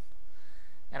Twid,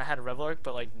 and I had a Revelark,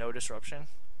 but like no disruption,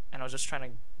 and I was just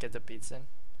trying to get the beats in.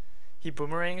 He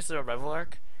boomerangs the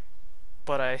Revelark,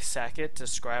 but I sack it to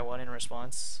scry one in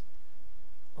response,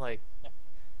 like,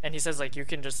 and he says like you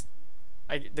can just,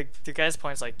 the guy's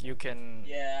points like you can.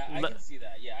 Yeah, I can see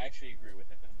that. Yeah, I actually agree with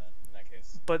him in that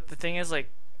case. But the thing is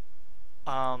like,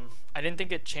 I didn't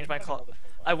think it changed my call.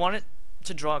 I wanted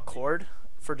to draw a chord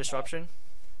for disruption.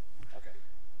 Okay.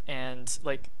 And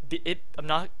like I'm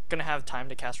not gonna have time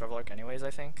to cast Revelark anyways.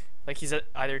 I think like he's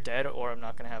either dead or I'm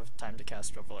not gonna have time to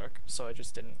cast Revelark, so I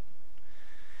just didn't.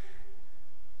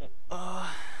 I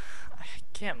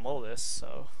can't mull this,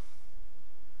 so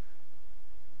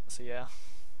yeah.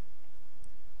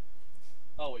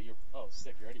 Oh wait,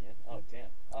 sick. You're already in. Oh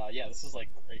damn. Yeah, this is like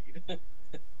great.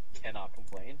 Cannot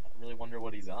complain. I really wonder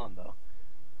what he's on though.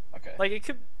 Okay. Like I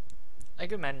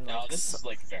could man. No, this is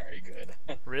like very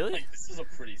good. Really? Like, this is a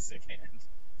pretty sick hand.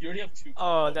 You already have two.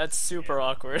 Oh, that's super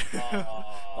awkward. Oh.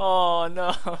 Oh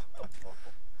no.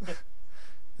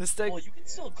 This deck. Well, you can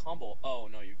still combo. Oh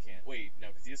no, you can't. Wait, no,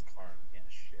 because he has Karn. Yeah,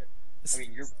 shit. I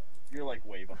mean, you're like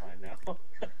way behind now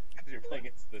because you're playing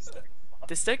against this deck.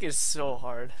 This deck is so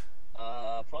hard.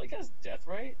 Probably cast Death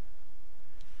Right.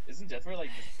 Isn't Death Right like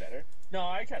just better? No,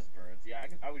 I cast Birds. Yeah,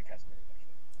 I would cast Birds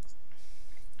actually.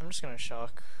 I'm just gonna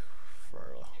shock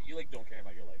for. You like don't care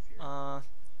about your life here.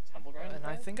 Temple Garden. And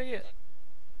I think I get.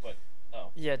 What?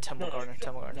 Oh. Yeah, Temple Garden.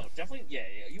 Temple Garden. No, definitely. Yeah,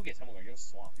 you get Temple Garden. You have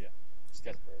Swamp. Yeah, just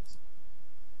cast Birds.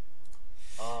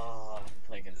 I'm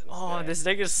playing against this. Oh, deck. this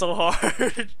deck is so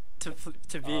hard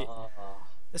to beat.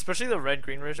 Especially the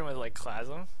red-green version with like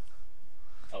Clasm.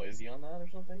 Oh, is he on that or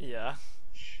something? Yeah.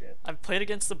 Shit. I've played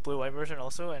against the blue-white version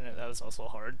also, and that was also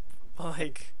hard. But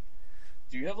like,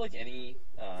 do you have like any?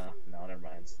 No, never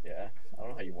mind. Yeah, I don't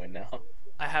know how you win now.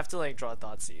 I have to like draw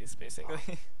Thoughtseize basically.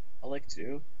 I like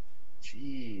to.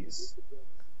 Jeez.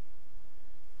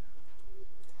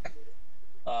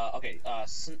 Okay.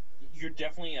 You're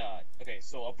definitely Okay,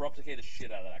 so Abrupt Decay the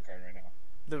shit out of that card right now.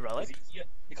 The relic?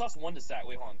 It costs 1 to sack.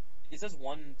 Wait, hold on. It says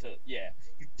 1 to. Yeah,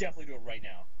 you definitely do it right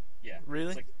now. Yeah.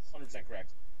 Really? It's like 100%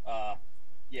 correct.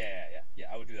 Yeah.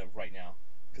 I would do that right now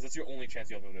because that's your only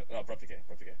chance you'll be able to. Abrupt Decay.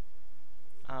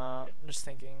 I'm just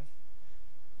thinking.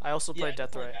 I also play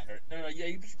Death Right. No, yeah,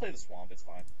 you just play the Swamp. It's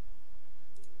fine.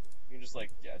 You can just like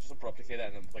just Abrupt Decay that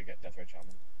and then play Death Right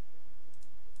Shaman.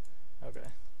 Okay.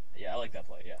 Yeah, I like that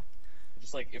play. Yeah.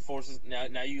 Just like it forces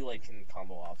now you like can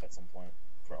combo off at some point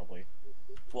probably.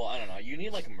 Well, I don't know. You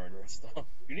need like a Murderous though.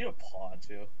 You need a Paw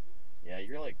too. Yeah,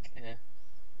 you're like.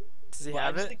 Does he But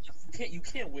have I just it? think you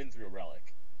can't win through a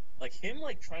Relic. Like him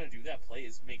like trying to do that play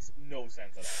makes no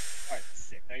sense at all. All right,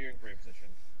 sick. Now you're in great position.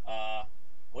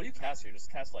 What do you cast here?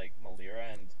 Just cast like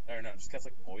Melira just cast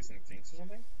like Voice and Jinx or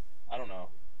something. I don't know.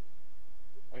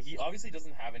 I mean, he obviously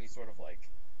doesn't have any sort of like.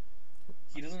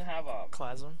 He doesn't have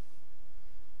Clasm?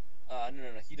 No.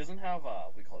 He doesn't have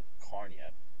we call it Karn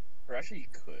yet. Or actually, he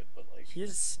could, but like.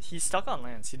 He's stuck on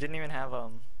lands. He didn't even have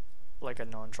like a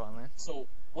non-Tron land. So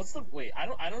what's the wait? I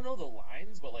don't know the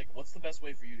lines, but like, what's the best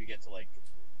way for you to get to like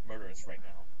Murderous right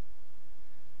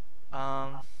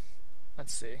now?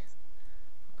 Let's see.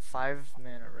 5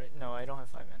 mana, right? No, I don't have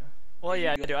 5 mana. Well,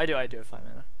 yeah, I do have 5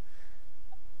 mana.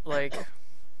 Like,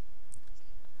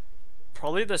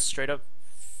 probably the straight up.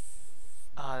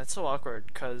 That's so awkward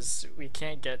because we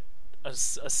can't get a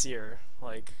seer.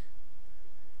 Like,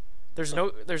 there's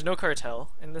no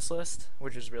cartel in this list,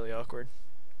 which is really awkward.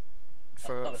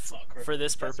 For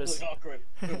this purpose. That's really awkward.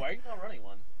 Wait, why are you not running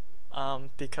one?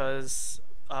 Because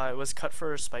it was cut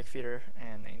for Spike Feeder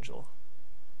and Angel.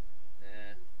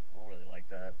 I don't really like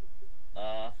that.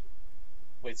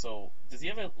 Wait, so does he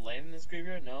have a land in his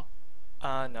graveyard? No.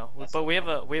 No, but we have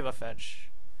a fetch.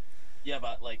 Yeah,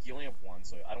 but like you only have one,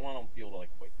 so I don't want to be able to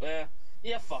like wait.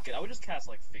 Yeah, fuck it. I would just cast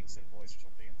like Finks and Voice or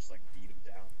something and just like beat him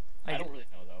down. I don't really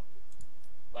know though,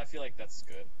 but I feel like that's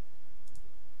good.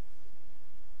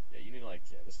 Yeah, you need to like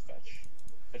just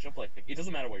fetch up like it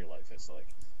doesn't matter what your life is, so like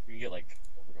you can get like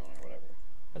Overgrown or whatever.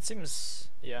 That seems,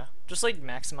 yeah. Just like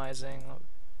maximizing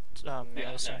Yeah, mana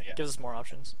no, yeah, gives us more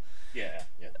options. yeah,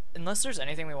 yeah. Unless there's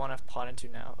anything we want to pot into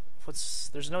now.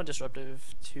 There's no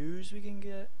disruptive twos we can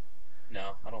get?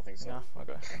 No, I don't think so. No?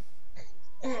 Okay.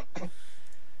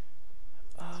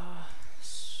 Uh,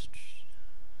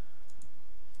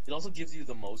 It also gives you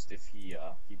the most if he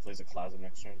plays a Clasm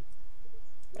next turn.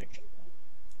 Like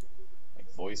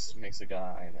voice makes a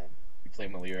guy, and then you play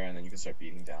Melira, and then you can start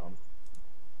beating down.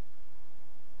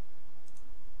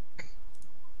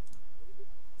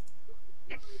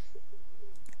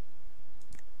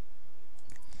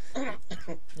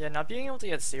 yeah, not being able to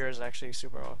get Seer is actually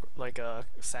super awkward. Like a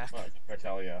sack.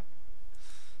 Cartelia.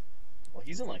 Well,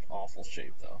 he's in like awful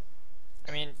shape though.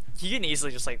 I mean, he can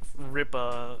easily just like rip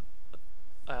a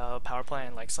power play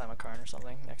and like slam a Karn or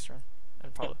something next turn,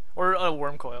 and probably or a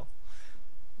worm coil.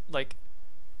 Like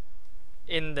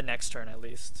in the next turn at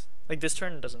least. Like this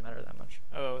turn doesn't matter that much.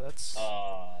 Oh, that's. That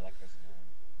guy's annoying.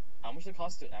 How much does it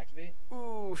cost to activate?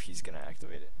 Ooh, he's gonna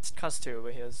activate it. It costs 2,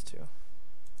 but he has 2. Damn.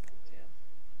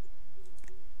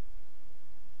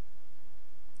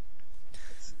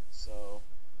 Let's see. So.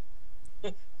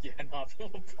 Yeah, not being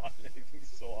able to pot anything is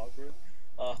so awkward.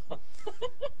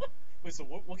 Wait, so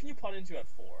what can you pot into at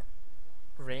 4?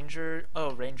 Ranger.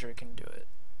 Oh, Ranger can do it.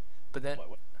 But then.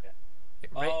 What? Yeah.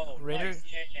 Ranger. Nice.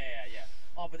 Yeah.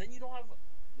 Oh, but then you don't have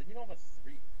a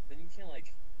 3. Then you can't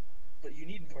like. But you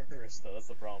need murderous though. That's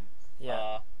the problem.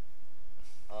 Yeah.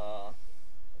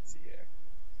 Let's see here.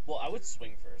 Well, I would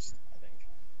swing first. I think.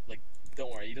 Like,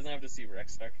 don't worry. He doesn't have to see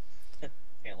Rex spec.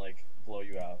 Can't like blow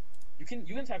you out. You can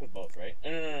attack with both, right?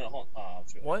 No. Hold on.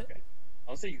 What? Okay.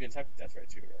 I would say you can attack with Death Ray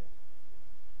too, right?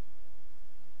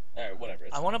 Alright, whatever.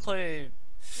 I want to play.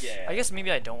 Yeah. I guess maybe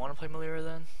I don't want to play Melira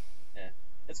then. Yeah,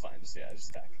 it's fine. Just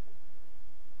attack.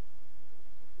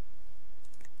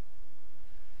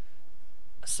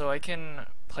 So I can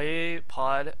play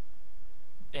Pod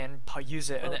and use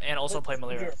it, and also play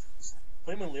Melira.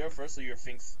 Play Melira first, so your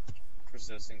Finks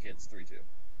persistent hits 3/2.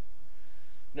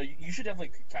 No, you should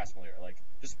definitely cast Melira. Like,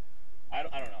 just I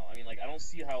don't know. I mean, like, I don't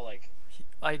see how like.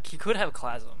 He could have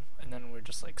Clasm, and then we're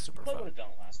just like super. I would have done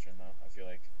it last turn though. I feel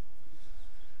like.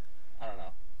 I don't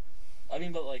know. I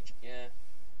mean, but like, yeah.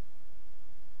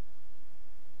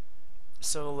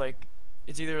 So like,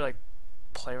 it's either like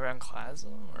play around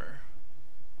Clasm or.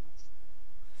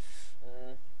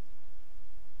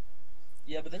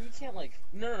 Yeah, but then you can't like.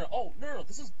 No. Oh, no.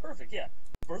 This is perfect. Yeah.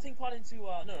 Birthing pot into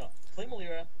no. Play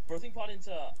Melira. Birthing pot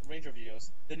into Ranger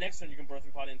videos. The next turn you can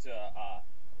birthing pot into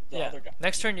the other guy.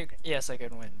 Next turn yes I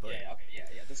can win. But yeah. Okay.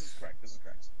 Yeah. This is correct.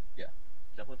 Yeah.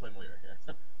 Definitely play Melira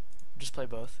here. just play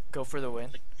both. Go for the win.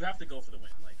 Like, you have to go for the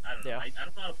win. Like, I don't know. Yeah. I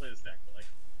don't know how to play this deck, but like.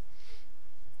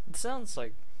 It sounds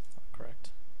like correct.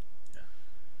 Yeah.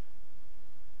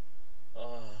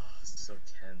 Oh, this is so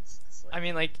tense. It's like, I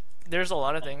mean, like, there's a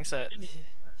lot of things that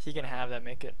he can have that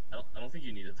make it. I don't think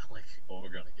you needed to like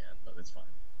overgrown again, but it's fine.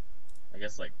 I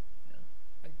guess like.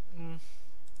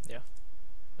 Yeah,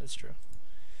 that's true.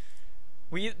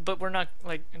 But we're not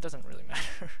like it doesn't really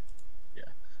matter. Yeah,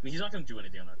 I mean he's not gonna do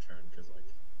anything on our turn because like,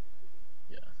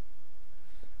 yeah.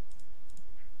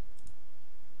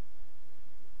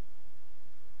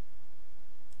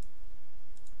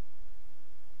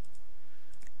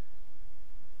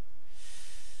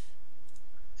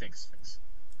 Thanks.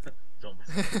 Don't.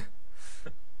 Alright,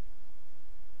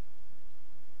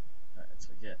 so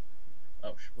yeah.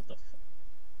 Oh, what the fuck?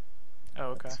 Oh,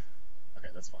 okay. Okay,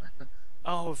 that's fine.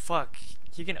 Oh, fuck.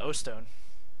 He can O-Stone.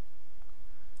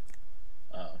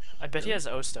 Oh, I bet he has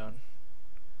O-Stone.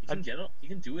 He can he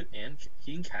can do it and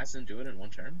he can cast and do it in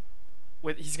one turn.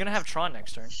 He's gonna have Tron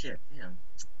next turn. Shit, damn.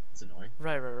 That's annoying.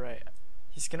 Right.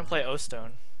 He's gonna play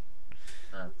O-Stone.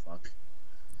 Fuck.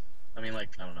 I mean, like,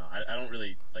 I don't know. I don't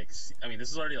really, like, see, I mean,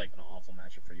 this is already, like, an awful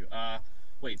matchup for you.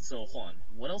 Wait, so, hold on.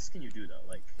 What else can you do, though?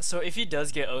 Like... So, if he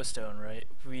does get O-Stone, right,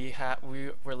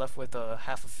 we're left with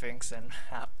half of Finks and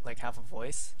half of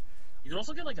Voice. You could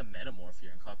also get, like, a Metamorph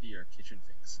here and copy your Kitchen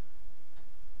Finks.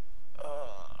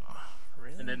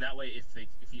 Really? And then that way, if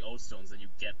he O-Stones, then you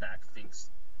get back Finks,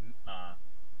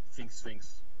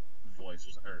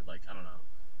 Voice, or, like, I don't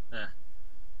know.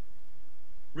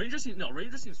 Ranger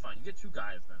seems fine. You get 2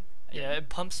 guys, then. Yeah, it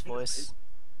pumps Voice.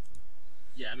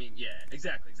 Yeah, I mean, yeah,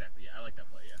 exactly. Yeah, I like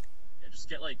that play. Yeah, just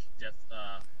get like get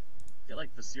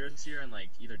like Viserys here and like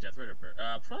either Deathrite or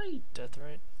probably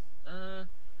Deathrite.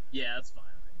 Yeah, that's fine.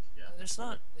 I think. Yeah.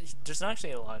 There's not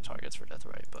actually a lot of targets for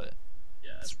Deathrite, but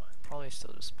yeah, that's fine. Probably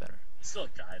still just better. It's still a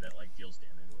guy that like deals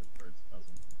damage with birds.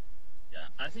 Yeah,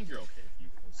 I think you're okay if you.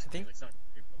 I think like, it's not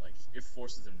great, but like it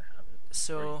forces him to have it.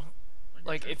 So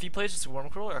Like if he plays just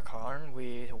Wormcrow or Karn,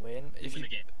 we win. You win the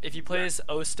game. If he plays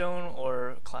O-Stone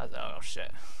or Class, oh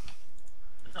shit.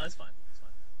 No, it's fine. It's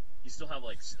fine. You still have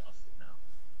like stuff now.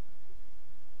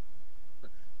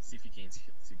 See if he gains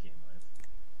game life.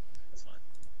 That's fine.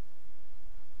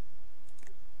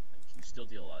 Like, you still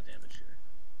deal a lot of damage here.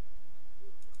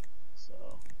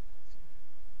 So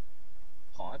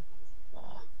pod.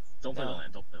 Don't play the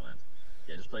land. Don't play land.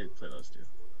 Yeah, just play those two.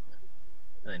 Yeah.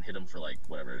 And then hit him for like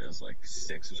whatever it is, like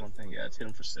 6 or something. Yeah, it's hit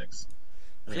him for 6.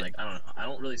 I mean, like I don't know. I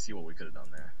don't really see what we could have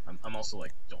done there. I'm also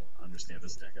like don't understand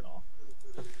this deck at all.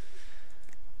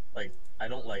 Like I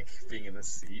don't like being in this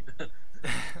seat.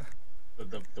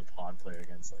 the pod player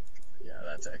against like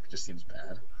that deck just seems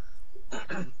bad.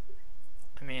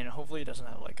 I mean, hopefully he doesn't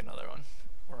have like another one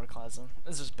or a Clasm.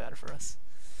 This is bad for us.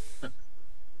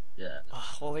 Yeah.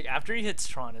 Well, like after he hits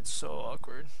Tron, it's so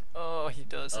awkward. Oh, he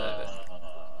does have it.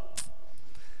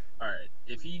 All right.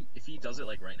 If he does it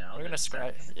like right now, We're gonna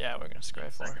scry. Yeah, we're gonna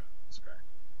scry for. Scry.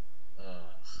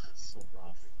 So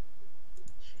rough.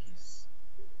 Jeez.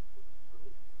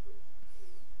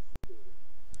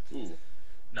 Ooh.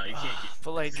 No, you can't keep.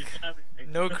 But like,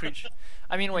 no creature.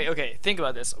 I mean, wait. Okay, think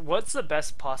about this. What's the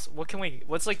best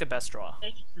What's like the best draw? You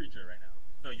can't keep creature right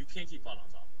now. No, you can't keep pot on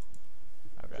top.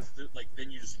 Okay. Like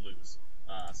then you just lose.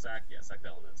 Sack the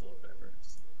elements a little bit.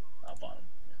 Bottom.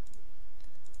 Yeah.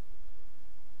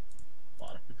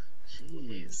 Bottom.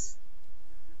 Jeez.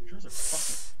 Draws are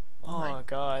fucking. Oh my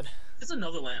god. It's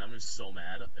another land. I'm just so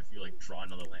mad if you like draw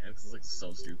another land because it's like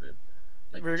so stupid.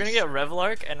 Like, we're gonna get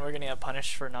Revelark and we're gonna get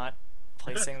punished for not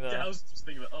placing the. Yeah, I was just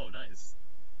thinking about. Oh, nice.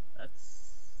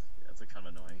 That's kind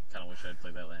of annoying. Kind of wish I'd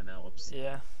played that land now. Whoops.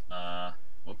 Yeah.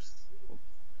 Whoops.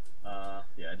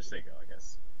 Yeah, just say go, I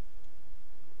guess.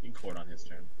 You can court on his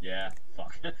turn. Yeah,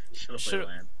 fuck. Should have played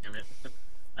land. Damn it.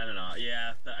 I don't know.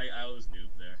 Yeah, I was noob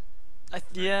there.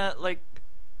 Yeah, like,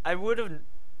 I would have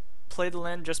played the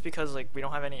land just because, like, we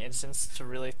don't have any instants to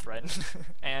really threaten,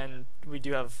 and we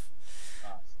do have.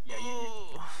 Yeah,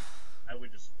 I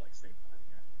would just like save time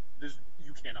here.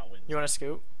 You cannot win. You want to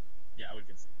scoop? Yeah, I would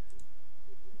concede.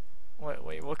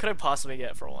 Wait, what could I possibly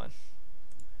get for 1?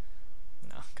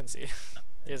 No, concede.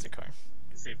 Here's a card.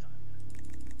 Save time.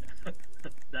 Yeah.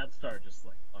 That start just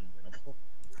like unwinnable.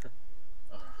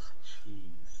 Oh,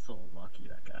 jeez, so lucky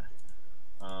that guy.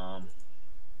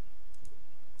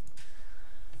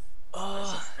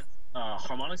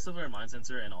 Harmonic Silver and Mind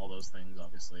Sensor and all those things,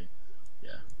 obviously.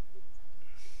 Yeah.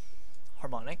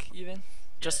 Harmonic, even?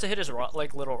 Just to hit his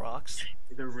like little rocks?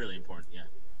 They're really important, yeah.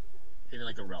 Hitting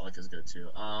like a relic is good too.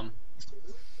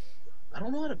 I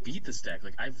don't know how to beat this deck.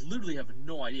 Like, I literally have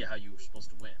no idea how you're supposed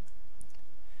to win.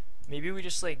 Maybe we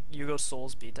just like Yugo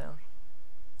Souls beatdown?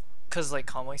 Cause like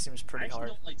Conway seems pretty hard. I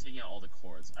don't like taking out all the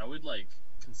chords. I would like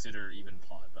consider even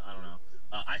pod, but I don't know.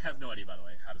 I have no idea, by the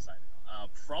way, how to side it.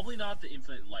 Probably not the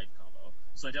infinite life combo.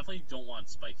 So I definitely don't want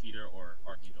Spike Feeder or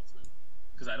Archangel Flute.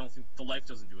 Because I don't think the life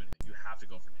doesn't do anything. You have to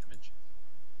go for damage.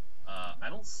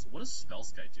 What does Spell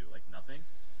Sky do? Like nothing?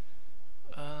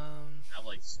 Have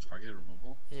like targeted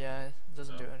removal? Yeah, it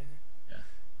doesn't do anything.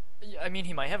 Yeah. I mean,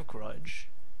 he might have Grudge.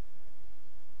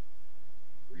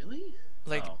 Really?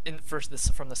 Like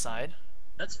from the side.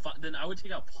 That's fine. Then I would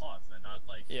take out pods, then not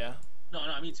like. Yeah. No,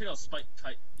 I mean take out Spike.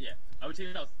 Yeah, I would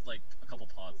take out like a couple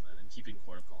pods then, and keeping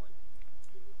Court of Calling.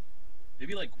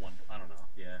 Maybe like one. I don't know.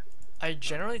 Yeah. I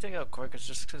generally take out Cork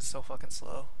just because it's so fucking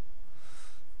slow.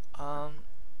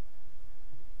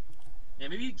 Yeah,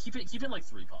 maybe keep it like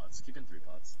 3 pods. Keep in 3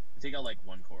 pods. Take out like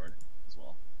 1 chord as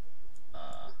well.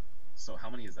 So how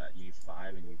many is that? You need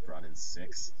 5 and you brought in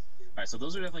 6. Alright, so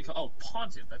those are definitely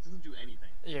Pontiff, that doesn't do anything.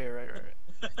 Yeah, right.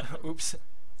 Oops.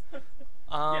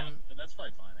 Yeah, that's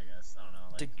probably fine, I guess. I don't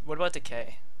know. Like, what about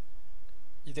Decay?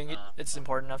 You think it's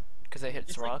important enough because it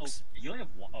hits rocks? Like, you only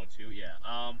have 2,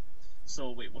 yeah.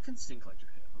 So wait, what can Sin Collector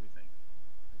hit? Let me think.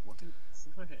 Like, what can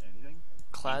Sin Collector hit? Anything?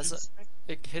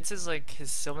 It hits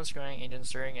his Sylvan Scrying, Ancient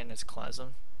Stirring, and his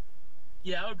Clasm.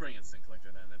 Yeah, I would bring in Sin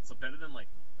Collector then. It's better than like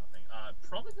nothing.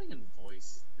 Probably bring in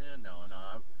Voice. No.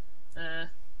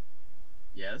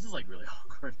 Yeah, this is like really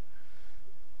awkward.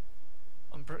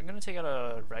 I'm gonna take out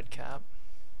a red cap.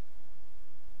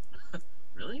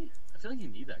 Really? I feel like you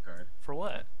need that card. For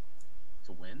what?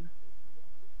 To win?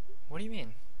 What do you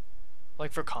mean?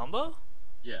 Like for combo?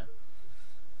 Yeah.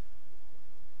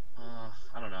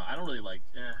 I don't know. I don't really like.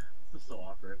 This is so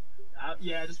awkward.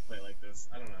 Yeah, just play like this.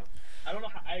 I don't know.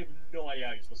 I have no idea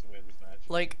how you're supposed to win this match.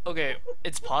 Like, okay,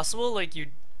 it's possible. Like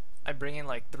I bring in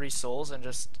like 3 souls and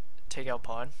just take out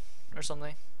pod or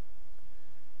something.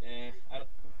 I don't.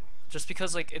 Just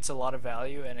because like it's a lot of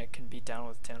value and it can beat down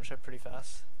with Township pretty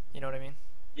fast. You know what I mean?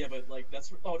 Yeah, but like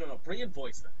that's oh no, bring in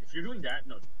voice then. If you're doing that,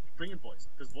 no, bring in voice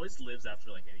because voice lives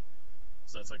after like anything,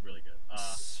 so that's like really good.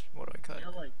 What do I cut? Take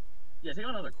out like yeah, take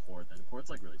out another chord then. Chord's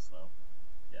like really slow.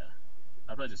 Yeah,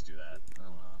 I'd probably just do that. I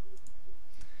don't know.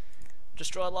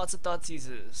 Just draw lots of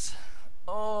Thoughtseizes.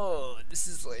 Oh, this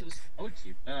is like I would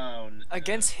keep. Oh,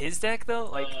 against his deck though.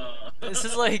 Like this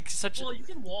is like such. Well, you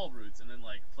can wall roots and then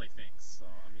like play Finks. So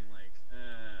I mean, like,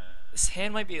 This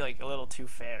hand might be like a little too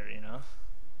fair, you know.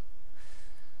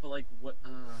 but like, what? I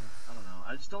don't know.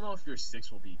 I just don't know if your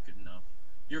six will be good enough.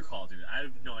 Your call, dude. I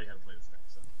have no idea how to play this deck.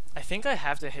 So. I think I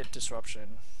have to hit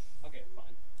disruption. Okay, fine.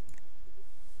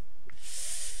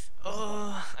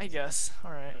 I guess.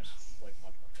 All right. It's like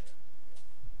much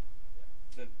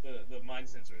better. Yeah. The mind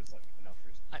sensor is like enough for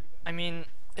you. I mean,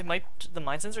 it might. The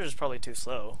mind sensor is probably too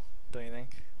slow. Don't you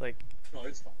think? Like. No,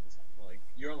 it's fine. It's fine. Like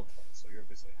you're on the play, so you're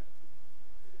basically ahead.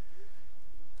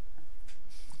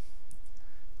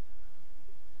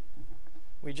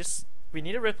 We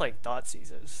need to rip like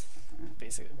Thoughtseizes.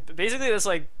 Basically that's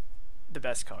like the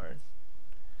best card.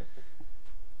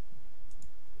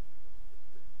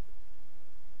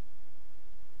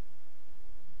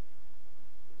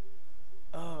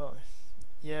 Oh,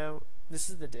 yeah. This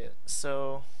is the deal.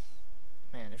 So,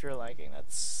 man, if you're lagging,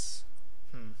 that's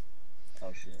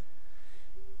Oh shit.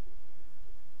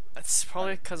 That's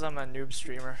probably because I'm a noob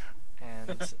streamer,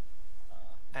 and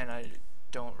and I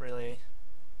don't really.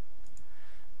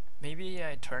 Maybe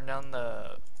I turn down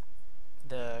the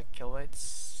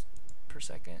kilobytes per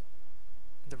second,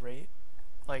 the rate,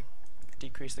 like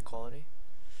decrease the quality.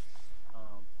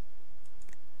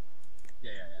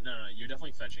 Yeah. No. You're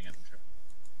definitely fetching at the turn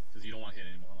because you don't want to hit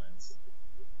any more lands.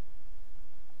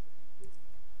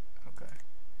 Okay.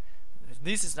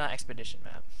 This is not expedition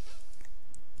map.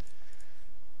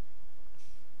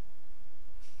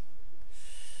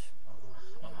 Oh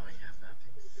yeah, that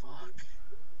thing. Fuck.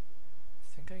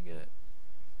 I think I get.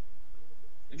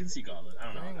 I can see Gauntlet. I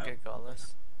don't know. I can get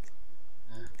Godless.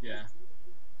 Yeah.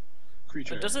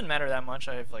 Creature. It doesn't matter that much.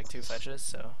 I have like 2 fetches,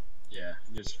 so. Yeah,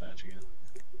 you're just fetching it.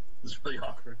 This is really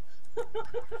awkward.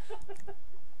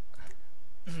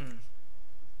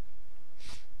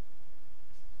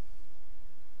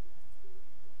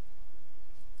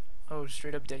 Oh,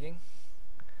 straight up digging.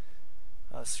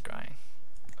 Oh, scrying.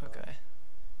 Okay.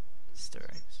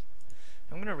 Stirrings.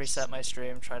 I'm gonna reset my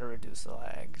stream. Try to reduce the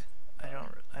lag. I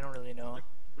don't really know. Like,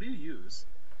 what do you use?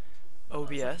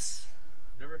 OBS.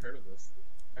 Never heard of this.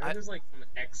 I heard there's like some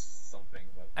X something,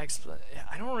 but Yeah,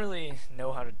 I don't really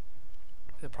know how to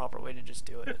the proper way to just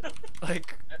do it.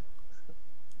 Like,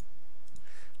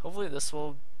 hopefully this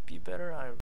will be better. I